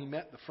town, he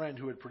met the friend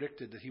who had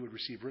predicted that he would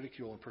receive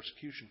ridicule and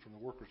persecution from the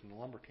workers in the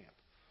lumber camp.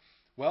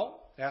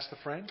 Well, asked the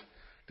friend,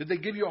 did they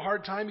give you a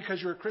hard time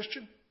because you're a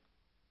Christian?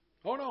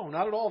 Oh, no,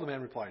 not at all, the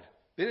man replied.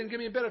 They didn't give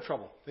me a bit of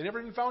trouble. They never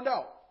even found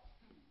out.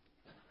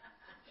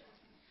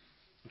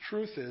 The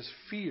truth is,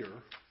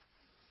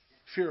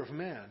 fear of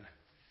man,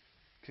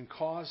 can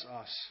cause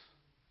us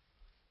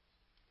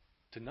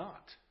to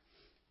not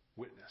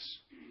witness.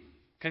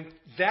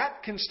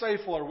 That can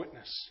stifle our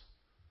witness.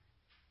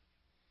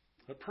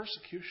 But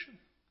persecution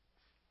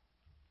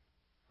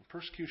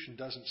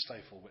doesn't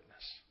stifle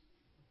witness.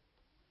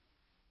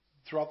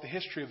 Throughout the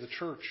history of the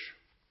church,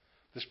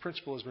 this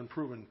principle has been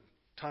proven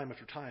time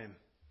after time,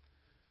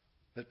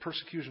 that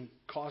persecution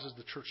causes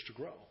the church to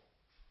grow.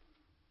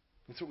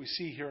 That's what we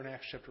see here in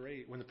Acts chapter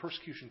 8. When the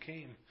persecution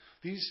came,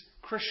 these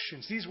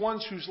Christians, these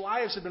ones whose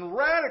lives had been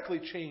radically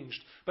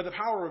changed by the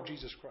power of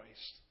Jesus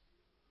Christ,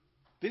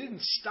 they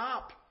didn't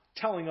stop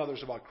telling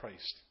others about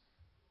Christ.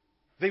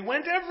 They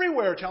went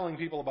everywhere telling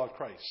people about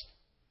Christ.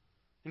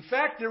 In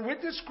fact, their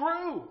witness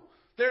grew.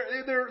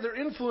 Their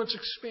influence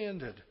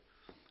expanded.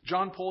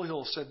 John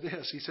Polhill said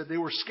this. He said, they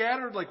were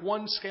scattered like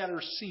one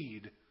scatters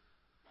seed.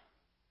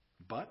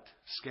 But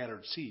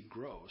scattered seed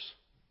grows.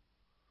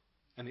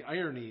 And the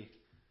irony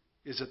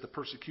is that the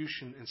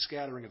persecution and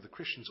scattering of the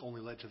Christians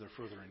only led to their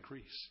further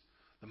increase.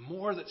 The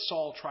more that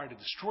Saul tried to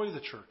destroy the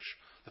church,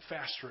 the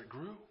faster it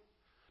grew.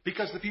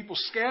 Because the people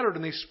scattered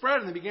and they spread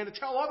and they began to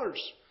tell others.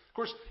 Of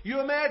course, you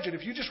imagine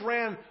if you just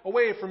ran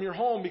away from your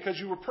home because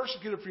you were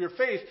persecuted for your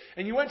faith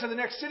and you went to the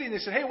next city and they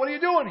said, hey, what are you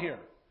doing here?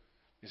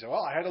 You say,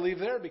 well, I had to leave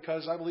there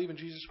because I believe in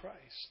Jesus Christ,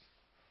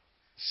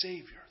 the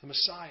Savior, the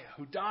Messiah,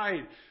 who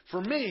died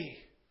for me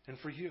and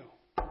for you.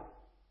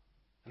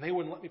 And they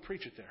wouldn't let me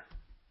preach it there.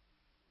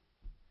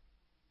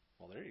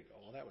 Well, there you go.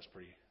 Well, that was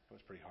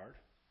pretty hard.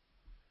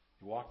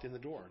 You walked in the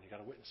door and you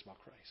got a witness about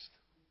Christ.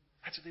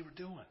 That's what they were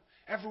doing.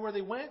 Everywhere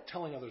they went,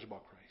 telling others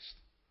about Christ.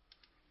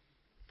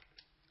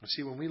 And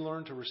see, when we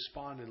learn to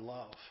respond in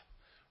love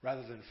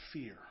rather than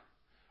fear,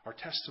 our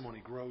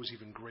testimony grows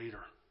even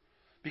greater.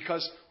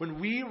 Because when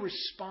we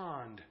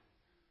respond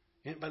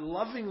by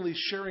lovingly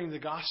sharing the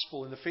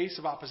gospel in the face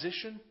of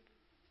opposition,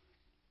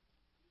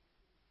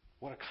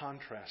 what a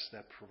contrast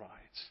that provides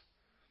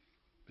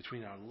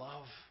between our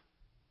love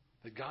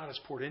that God has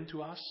poured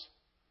into us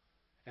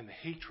and the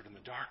hatred and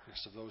the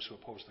darkness of those who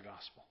oppose the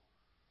gospel.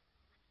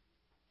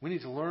 We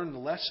need to learn the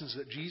lessons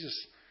that Jesus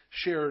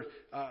shared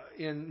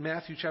in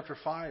Matthew chapter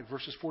 5,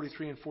 verses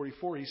 43 and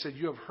 44. He said,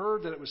 you have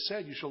heard that it was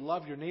said, you shall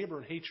love your neighbor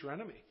and hate your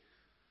enemy.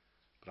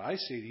 But I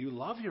say to you,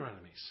 love your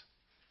enemies.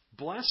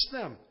 Bless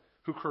them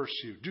who curse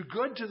you. Do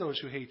good to those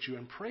who hate you,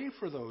 and pray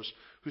for those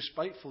who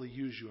spitefully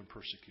use you and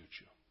persecute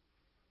you.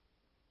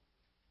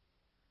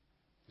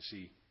 You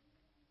see,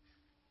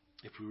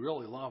 if we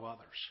really love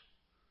others,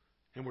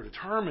 and we're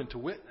determined to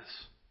witness,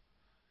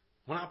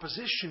 when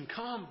opposition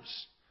comes,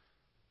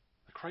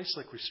 the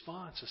Christ-like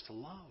response is to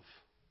love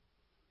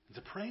and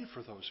to pray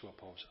for those who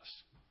oppose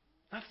us,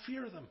 not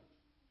fear them.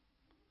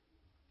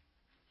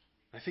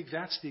 I think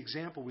that's the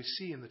example we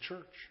see in the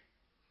church.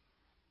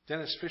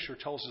 Dennis Fisher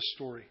tells this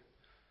story.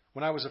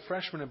 When I was a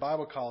freshman in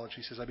Bible college,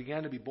 he says, I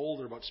began to be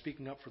bolder about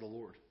speaking up for the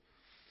Lord.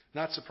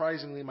 Not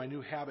surprisingly, my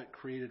new habit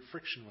created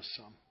friction with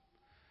some.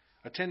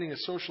 Attending a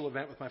social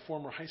event with my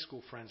former high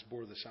school friends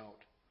bore this out.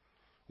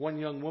 One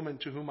young woman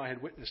to whom I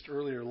had witnessed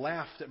earlier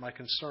laughed at my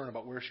concern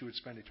about where she would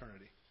spend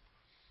eternity.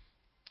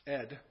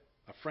 Ed,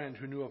 a friend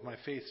who knew of my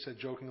faith, said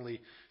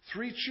jokingly,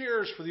 3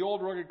 cheers for the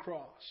old rugged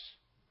cross.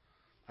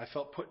 I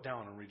felt put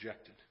down and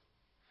rejected.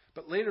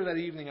 But later that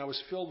evening, I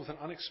was filled with an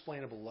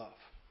unexplainable love.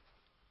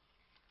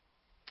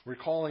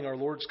 Recalling our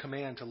Lord's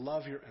command to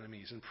love your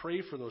enemies and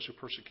pray for those who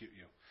persecute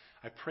you,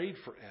 I prayed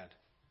for Ed,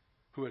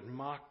 who had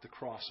mocked the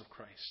cross of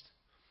Christ.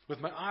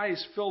 With my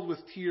eyes filled with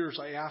tears,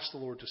 I asked the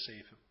Lord to save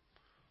him.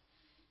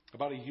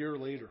 About a year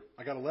later,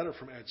 I got a letter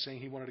from Ed saying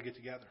he wanted to get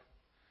together.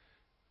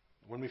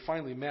 When we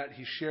finally met,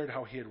 he shared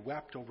how he had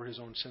wept over his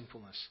own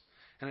sinfulness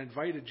and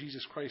invited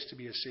Jesus Christ to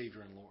be his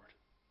Savior and Lord.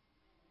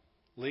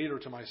 Later,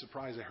 to my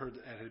surprise, I heard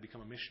that Ed had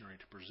become a missionary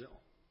to Brazil.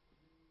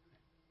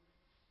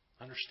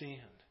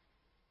 Understand,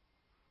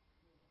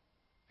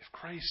 if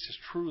Christ has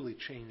truly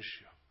changed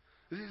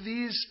you,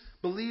 these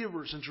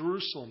believers in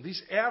Jerusalem,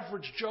 these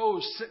average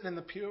Joes sitting in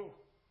the pew,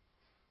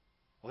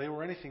 well, they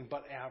were anything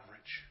but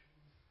average.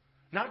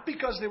 Not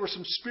because they were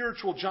some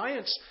spiritual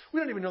giants. We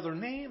don't even know their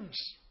names.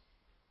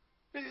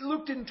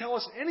 Luke didn't tell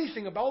us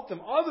anything about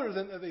them other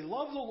than that they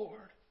loved the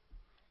Lord.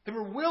 They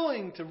were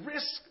willing to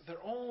risk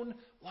their own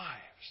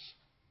lives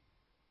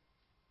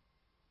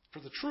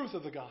for the truth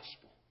of the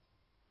gospel.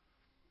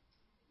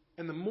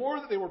 And the more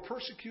that they were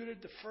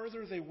persecuted, the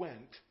further they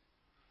went.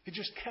 They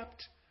just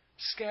kept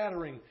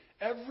scattering.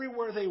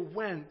 Everywhere they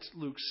went,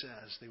 Luke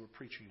says, they were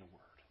preaching the word.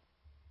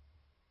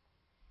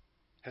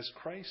 Has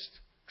Christ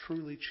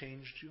truly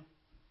changed you?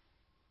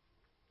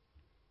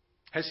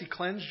 Has He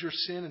cleansed your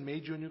sin and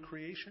made you a new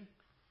creation?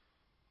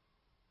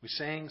 We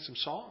sang some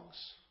songs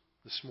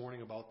this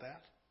morning about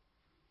that.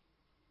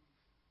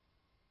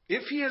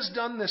 If He has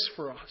done this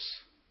for us,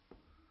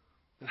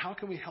 then how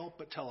can we help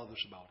but tell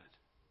others about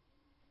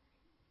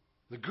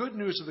it? The good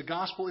news of the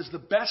gospel is the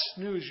best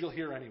news you'll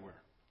hear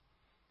anywhere.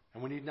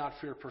 And we need not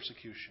fear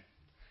persecution.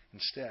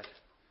 Instead,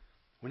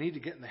 we need to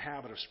get in the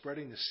habit of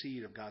spreading the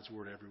seed of God's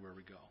word everywhere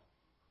we go.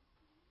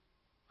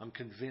 I'm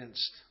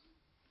convinced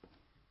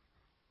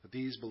that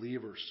these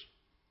believers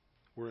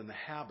were in the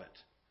habit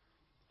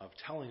of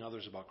telling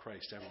others about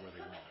Christ everywhere they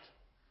went.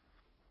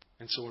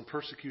 And so when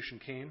persecution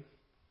came,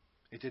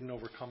 it didn't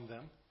overcome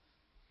them.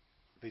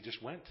 They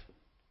just went.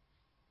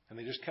 And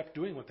they just kept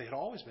doing what they had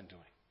always been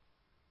doing.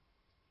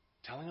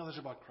 Telling others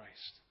about Christ.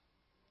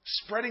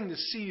 Spreading the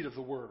seed of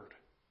the word.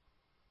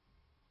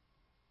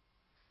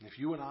 And if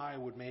you and I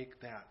would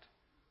make that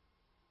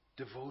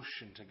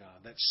devotion to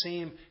God, that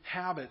same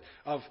habit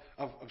of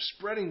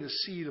spreading the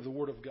seed of the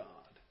Word of God,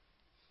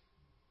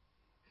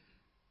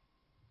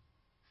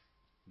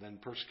 then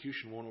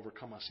persecution won't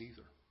overcome us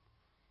either.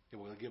 It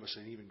will give us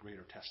an even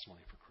greater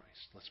testimony for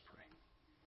Christ. Let's pray.